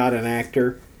 Talking about an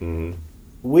actor.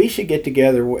 We should get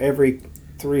together every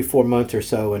 3-4 months or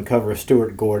so and cover a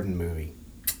Stuart Gordon movie.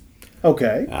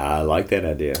 Okay. I like that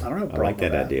idea. I don't know. I like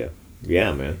that idea.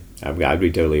 Yeah, man. I'd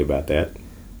be totally about that.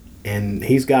 And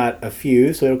he's got a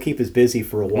few, so it'll keep us busy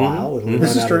for a while. And we'll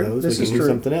this run is out true. of those. This we is can true.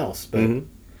 do something else. But and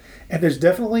there's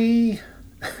definitely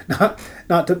not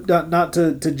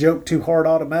to joke too hard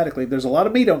automatically. There's a lot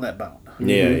of meat on that bone.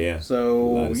 Yeah.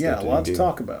 So a lot to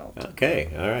talk about.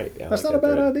 Okay, all right. That's not a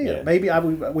bad idea. Yeah. Maybe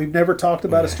we've never talked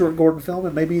about a Stuart Gordon film,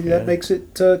 and maybe that makes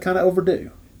it kind of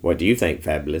overdue. What do you think,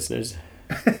 fab listeners?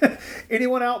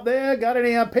 Anyone out there got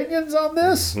any opinions on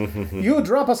this? You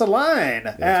drop us a line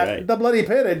at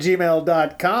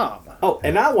thebloodypit@gmail.com. Oh,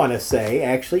 and I want to say,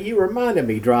 actually, you reminded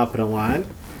me dropping a line.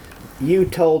 You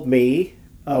told me,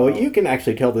 you can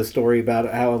actually tell this story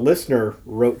about how a listener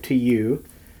wrote to you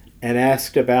and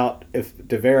asked about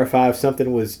to verify if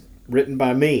something was written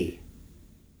by me.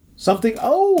 Something?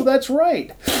 Oh, that's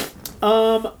right.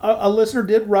 A listener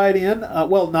did write in.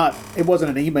 It wasn't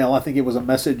an email. I think it was a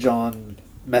message on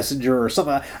Messenger or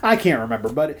something. I can't remember,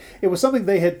 but it was something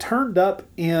they had turned up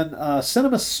in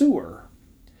Cinema Sewer.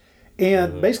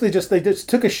 And basically they just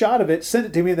took a shot of it, sent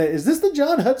it to me, and is this the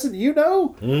John Hudson you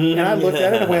know? And I looked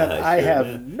at it and went, I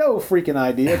have no freaking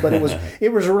idea, but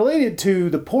it was related to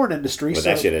the porn industry. Well,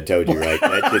 that should have told you, right?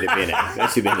 That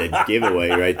should have been a giveaway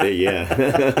right there,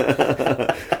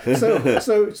 yeah.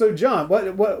 So John,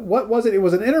 what was it? It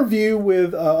was an interview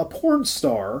with a porn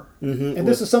star, and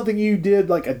this is something you did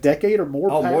like a decade or more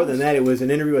past? More than that. It was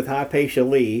an interview with Hypatia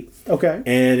Lee. Okay.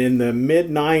 And in the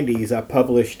mid-'90s, I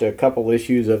published a couple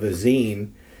issues of a zine,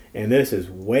 and this is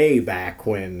way back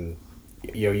when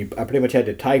I pretty much had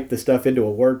to type the stuff into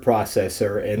a word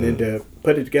processor, and then to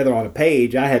put it together on a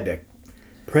page, I had to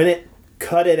print it,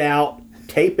 cut it out,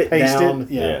 tape it down.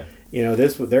 Yeah.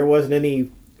 There wasn't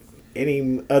any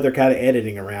other kind of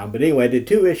editing around. But anyway, I did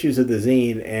 2 issues of the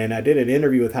zine, and I did an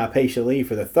interview with Hypatia Lee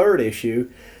for the 3rd issue.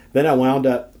 Then I wound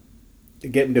up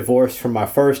getting divorced from my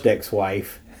first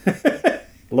ex-wife.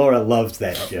 Laura loves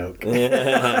that joke. Yes.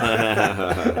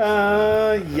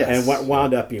 And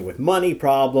wound up with money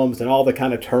problems and all the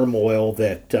kind of turmoil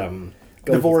that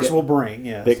divorce will bring.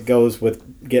 Yes. That goes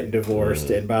with getting divorced.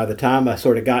 And by the time I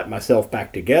sort of got myself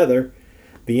back together,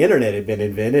 the internet had been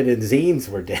invented and zines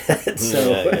were dead.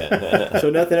 So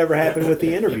nothing ever happened with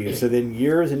the interview. So then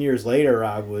years and years later,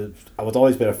 I was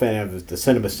always been a fan of the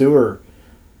Cinema Sewer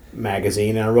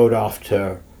magazine, and I wrote off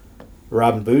to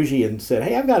Robin Bougie and said,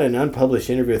 hey, I've got an unpublished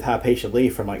interview with Hypatia Lee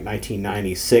from like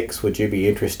 1996. Would you be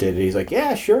interested? And he's like,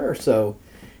 yeah, sure. So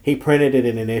he printed it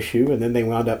in an issue, and then they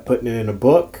wound up putting it in a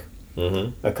book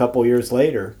a couple years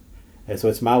later. And so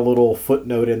it's my little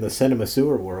footnote in the Cinema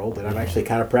Sewer world that I'm actually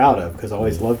kind of proud of because I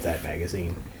always loved that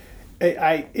magazine.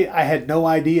 I had no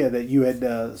idea that you had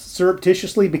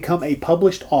surreptitiously become a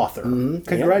published author.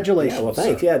 Congratulations. Yeah, well,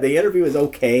 thanks. Yeah, the interview is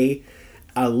okay.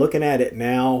 Looking at it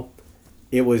now,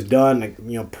 it was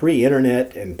done,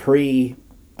 pre-internet and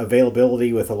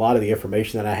pre-availability with a lot of the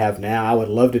information that I have now. I would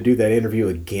love to do that interview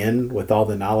again with all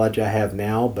the knowledge I have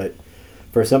now, but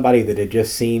for somebody that had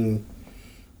just seen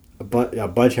a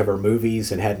bunch of her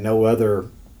movies and had no other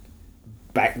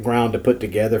background to put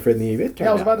together for the event. Yeah,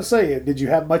 I was about to say, did you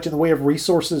have much in the way of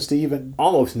resources to even...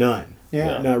 Almost none.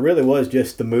 Yeah. No, it really was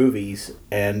just the movies,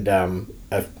 and I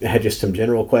had just some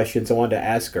general questions I wanted to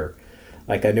ask her.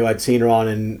 Like, I knew I'd seen her on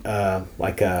in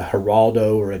like a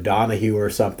Geraldo or a Donahue or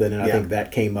something, and I think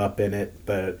that came up in it,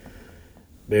 but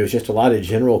it was just a lot of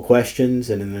general questions,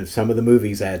 and then some of the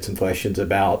movies I had some questions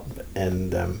about,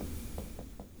 and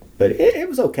but it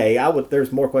was okay.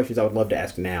 There's more questions I would love to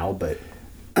ask now, but...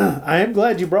 I am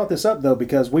glad you brought this up, though,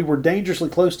 because we were dangerously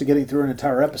close to getting through an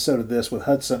entire episode of this with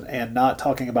Hudson and not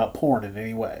talking about porn in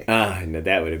any way. No,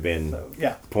 that would have been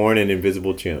porn and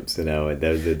invisible chimps.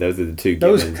 Those are the two.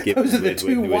 Those are the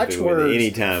two watchwords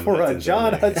anytime for a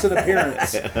John Hudson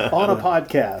appearance on a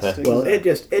podcast. Well, it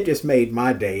just made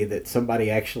my day that somebody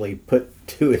actually put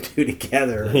two and two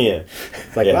together. Yeah,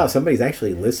 it's like wow, somebody's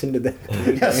actually listened to that.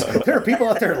 Yes, there are people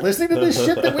out there listening to this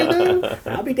shit that we do.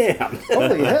 I'll be damned.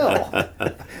 Holy hell!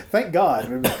 Thank God.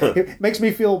 It makes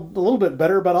me feel a little bit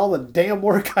better about all the damn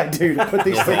work I do to put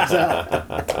these things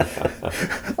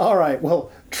out. All right.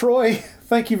 Well, Troy,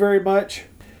 thank you very much.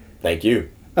 Thank you.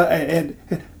 And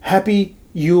happy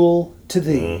Yule to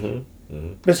thee.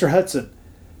 Mr. Hudson,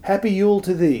 happy Yule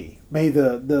to thee. May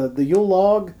the Yule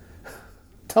log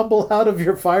tumble out of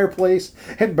your fireplace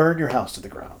and burn your house to the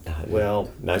ground.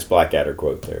 Well, nice Blackadder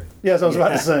quote there. Yes, I was about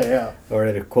to say, yeah.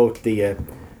 Or to quote the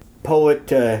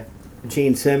poet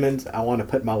Gene Simmons, I want to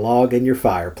put my log in your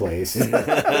fireplace.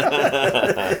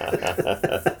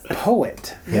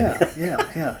 Poet.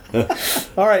 Yeah.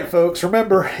 All right, folks,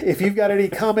 remember, if you've got any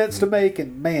comments to make,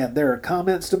 and man, there are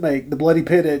comments to make,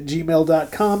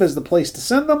 thebloodypit@gmail.com is the place to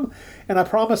send them, and I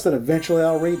promise that eventually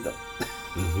I'll read them.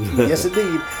 Yes,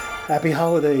 indeed. Happy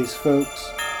holidays,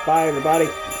 folks. Bye, everybody.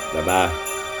 Bye-bye.